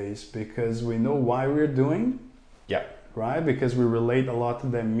nowadays because we know why we're doing. Yeah. Right? Because we relate a lot to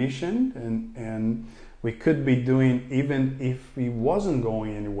that mission, and we could be doing even if we wasn't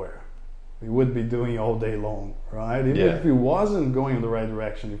going anywhere. We would be doing all day long, right? Even if it wasn't going in the right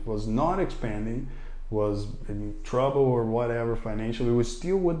direction, if it was not expanding, was in trouble or whatever financially, we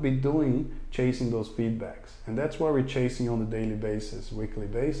still would be chasing those feedbacks. And that's what we're chasing on a daily basis, weekly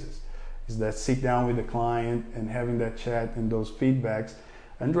basis, is that sit down with the client and having that chat and those feedbacks.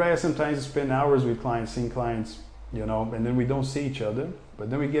 Andrea sometimes spend hours with clients, seeing clients, and then we don't see each other.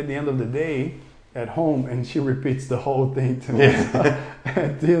 But then we get the end of the day at home and she repeats the whole thing to me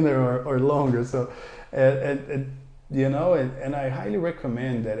at dinner or longer. So, and I highly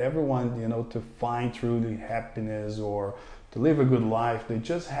recommend that everyone, to find truly happiness or to live a good life, they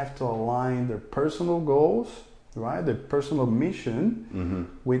just have to align their personal goals, right? Their personal mission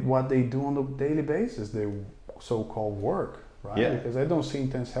with what they do on a daily basis, their so-called work, right? Yeah. Because I don't see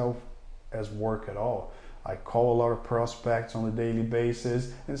Intense Health as work at all. I call a lot of prospects on a daily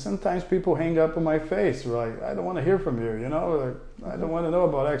basis, and sometimes people hang up on my face, right? I don't want to hear from you, I don't want to know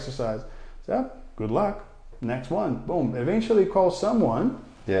about exercise. So, good luck. Next one, boom. Eventually call someone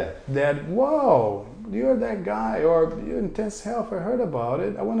that, whoa, you're that guy, or you're Intense Health, I heard about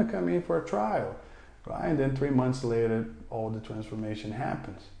it. I want to come in for a trial, right? And then 3 months later, all the transformation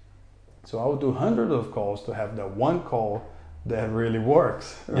happens. So I will do hundreds of calls to have that one call that really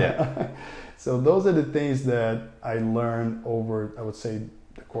works. Right? Yeah. So those are the things that I learned over, I would say,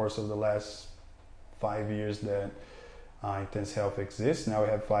 the course of the last 5 years that Intense Health exists. Now we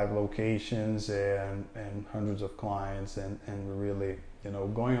have 5 locations and hundreds of clients, and we're really,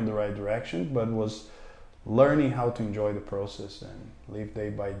 going in the right direction, but was learning how to enjoy the process and live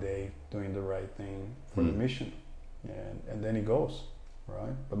day by day, doing the right thing for the mission. And then it goes,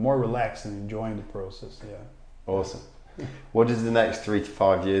 right? But more relaxed and enjoying the process, Awesome. What does the next 3 to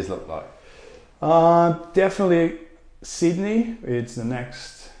 5 years look like? Definitely Sydney. It's the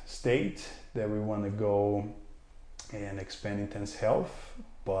next state that we want to go and expand Intense Health.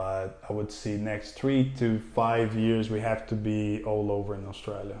 But I would say next 3 to 5 years we have to be all over in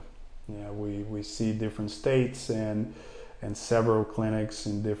Australia. We see different states and several clinics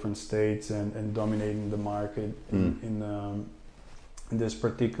in different states and dominating the market in this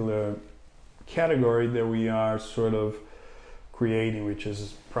particular category that we are sort of creating, which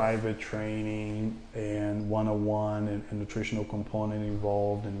is private training and one-on-one and nutritional component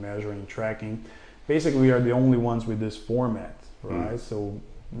involved in measuring, tracking. Basically, we are the only ones with this format, right? So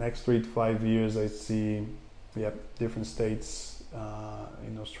next 3 to 5 years, I see different states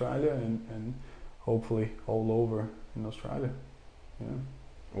in Australia and hopefully all over in Australia.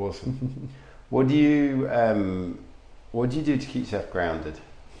 Yeah. Awesome. What do you do to keep yourself grounded?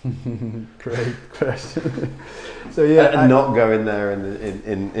 Great question. So and not go in there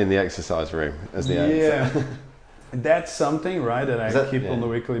in the exercise room as the answer. That's something, right, that I keep on a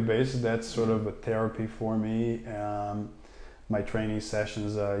weekly basis. That's sort of a therapy for me. My training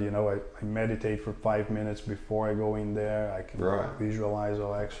sessions, I meditate for 5 minutes before I go in there. I can visualize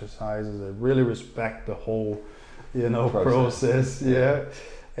all exercises. I really respect the whole, process. Yeah,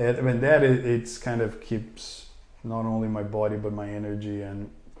 and I mean it's kind of keeps not only my body but my energy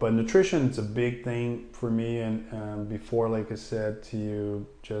But nutrition is a big thing for me, and before, like I said to you,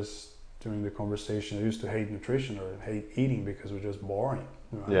 just during the conversation, I used to hate nutrition or hate eating because it was just boring.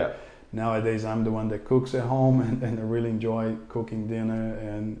 Right? Yeah. Nowadays, I'm the one that cooks at home, and I really enjoy cooking dinner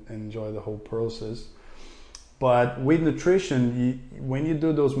and enjoy the whole process. But with nutrition, when you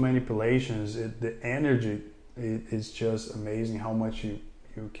do those manipulations, the energy is just amazing how much you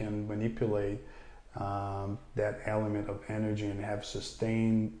can manipulate that element of energy and have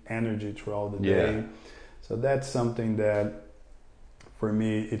sustained energy throughout the day. So that's something that for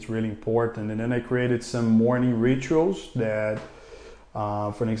me it's really important. And then I created some morning rituals that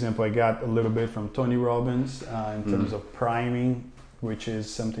for an example I got a little bit from Tony Robbins in terms of priming, which is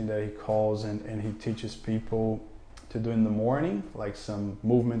something that he calls and he teaches people to do in the morning, like some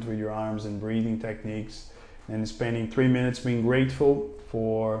movement with your arms and breathing techniques, and spending 3 minutes being grateful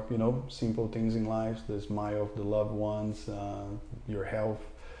for simple things in life, the smile of the loved ones, your health,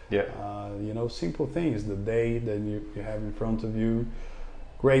 simple things, the day that you have in front of you.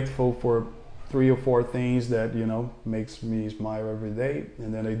 Grateful for 3 or 4 things that makes me smile every day,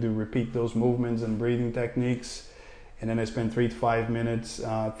 and then I do repeat those movements and breathing techniques, and then I spend 3 to 5 minutes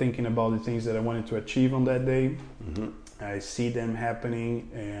thinking about the things that I wanted to achieve on that day. I see them happening,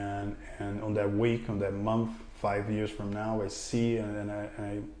 and on that week, on that month, 5 years from now, I see and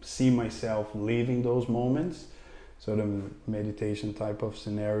I see myself living those moments, sort of meditation type of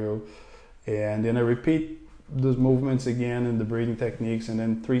scenario, and then I repeat those movements again and the breathing techniques, and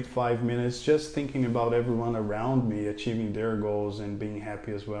then 3 to 5 minutes just thinking about everyone around me achieving their goals and being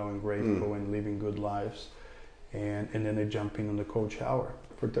happy as well and grateful and living good lives, and then I jump in on the cold shower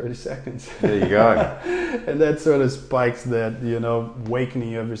for 30 seconds. There you go. And that sort of spikes that,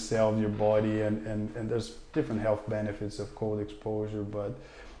 awakening of yourself, your body, and there's different health benefits of cold exposure, but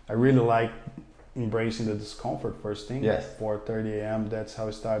I really like embracing the discomfort first thing. 4:30 a.m. That's how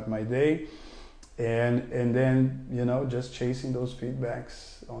I start my day. And then, just chasing those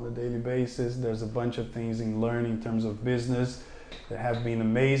feedbacks on a daily basis. There's a bunch of things in learning in terms of business that have been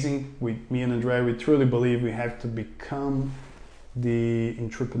amazing. With me and Andrea, we truly believe we have to become the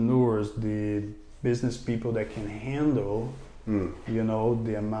entrepreneurs, the business people that can handle,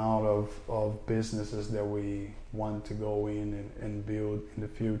 the amount of businesses that we want to go in and build in the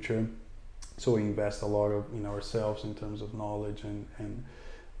future. So we invest a lot in ourselves in terms of knowledge and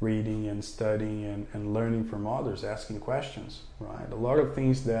reading and studying and learning from others, asking questions, right? A lot of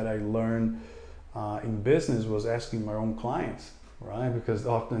things that I learned in business was asking my own clients, right? Because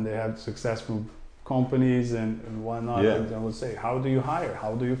often they have successful companies and whatnot. And I would say, how do you hire?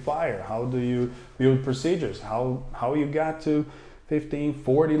 How do you fire? How do you build procedures? How you got to 15,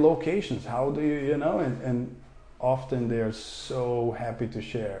 40 locations? How do you, and often they are so happy to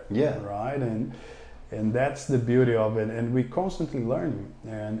share, right? And that's the beauty of it. And we constantly learn,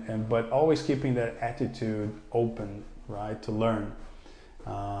 but always keeping that attitude open, right, to learn.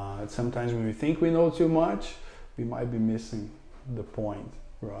 Sometimes when we think we know too much, we might be missing the point,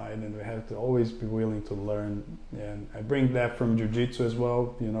 right? And we have to always be willing to learn. And I bring that from jiu-jitsu as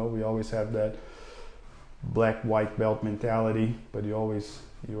well. We always have that black white belt mentality, but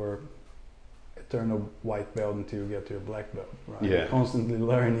you're eternal white belt until you get to your black belt, right? You're constantly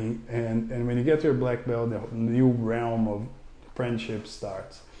learning, and when you get to your black belt, the new realm of friendship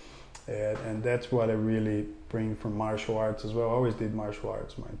starts, and that's what I really bring from martial arts as well. I always did martial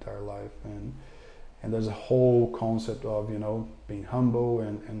arts my entire life, and there's a whole concept of being humble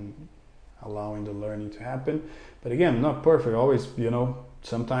and allowing the learning to happen. But again, not perfect. Always,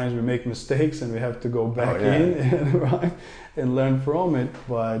 sometimes we make mistakes and we have to go back in right, and learn from it.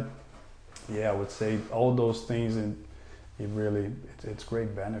 But I would say all those things, and it's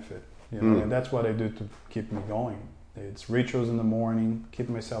great benefit, and that's what I do to keep me going. It's rituals in the morning, keep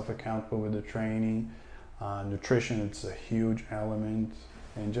myself accountable with the training. Nutrition, it's a huge element,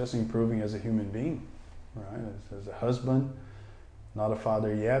 and just improving as a human being, right? As a husband, not a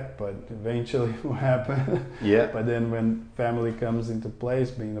father yet, but eventually will happen. Yeah. But then when family comes into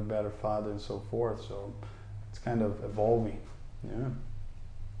place, being a better father and so forth. So it's kind of evolving. Yeah.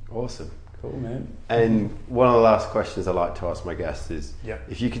 Awesome. Cool, man. And one of the last questions I like to ask my guests is,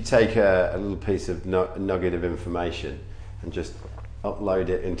 if you could take a little piece of nugget of information and just upload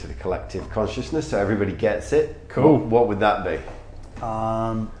it into the collective consciousness so everybody gets it. Cool. What would that be?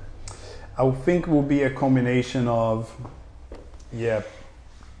 I would think it will be a combination of,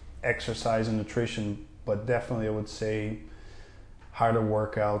 exercise and nutrition, but definitely I would say harder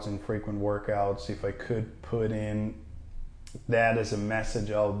workouts and frequent workouts. If I could put in that as a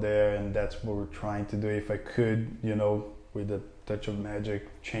message out there, and that's what we're trying to do. If I could, with a touch of magic,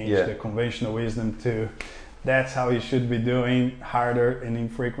 change the conventional wisdom to that's how you should be doing, harder and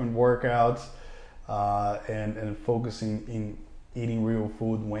infrequent workouts, and focusing in eating real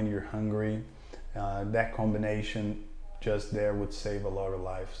food when you're hungry. That combination just there would save a lot of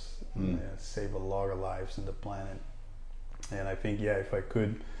lives, save a lot of lives on the planet. And I think, if I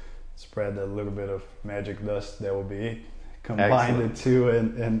could spread a little bit of magic dust, that would be it. Combine the two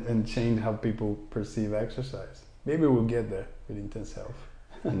and change how people perceive exercise. Maybe we'll get there with Intense Health.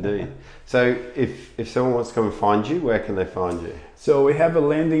 Indeed. So if someone wants to come and find you, where can they find you? So we have a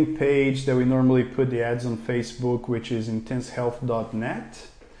landing page that we normally put the ads on Facebook, which is intensehealth.net.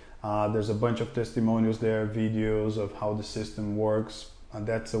 There's a bunch of testimonials there, videos of how the system works, and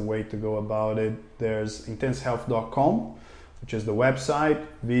that's a way to go about it. There's intensehealth.com, which is the website,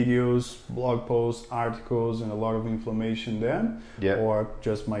 videos, blog posts, articles, and a lot of information there. Yeah. Or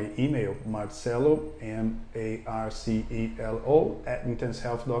just my email, Marcelo, MARCELO,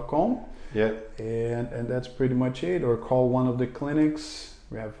 @intensehealth.com. Yeah. And that's pretty much it. Or call one of the clinics.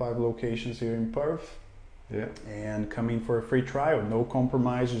 We have 5 locations here in Perth. Yeah. And come in for a free trial. No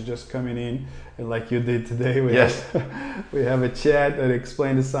compromises, just coming in. And like you did today, we have a chat that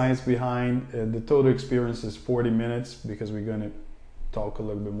explains the science behind. The total experience is 40 minutes because we're going to talk a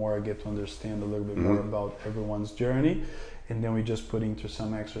little bit more, get to understand a little bit more about everyone's journey. And then we just put into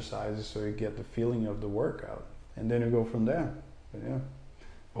some exercises so you get the feeling of the workout. And then you go from there. But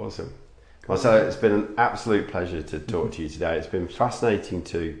Awesome. Well, so it's been an absolute pleasure to talk to you today. It's been fascinating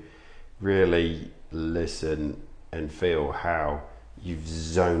to really listen and feel how you've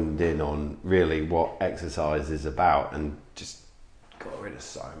zoned in on really what exercise is about and just got rid of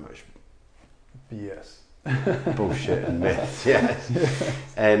so much bullshit and myths.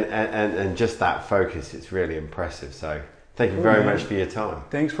 And just that focus, it's really impressive. So thank you very much for your time.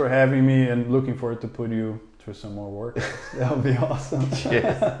 Thanks for having me, and looking forward to put you through some more workouts. That would be awesome.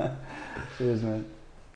 Cheers. Cheers, man.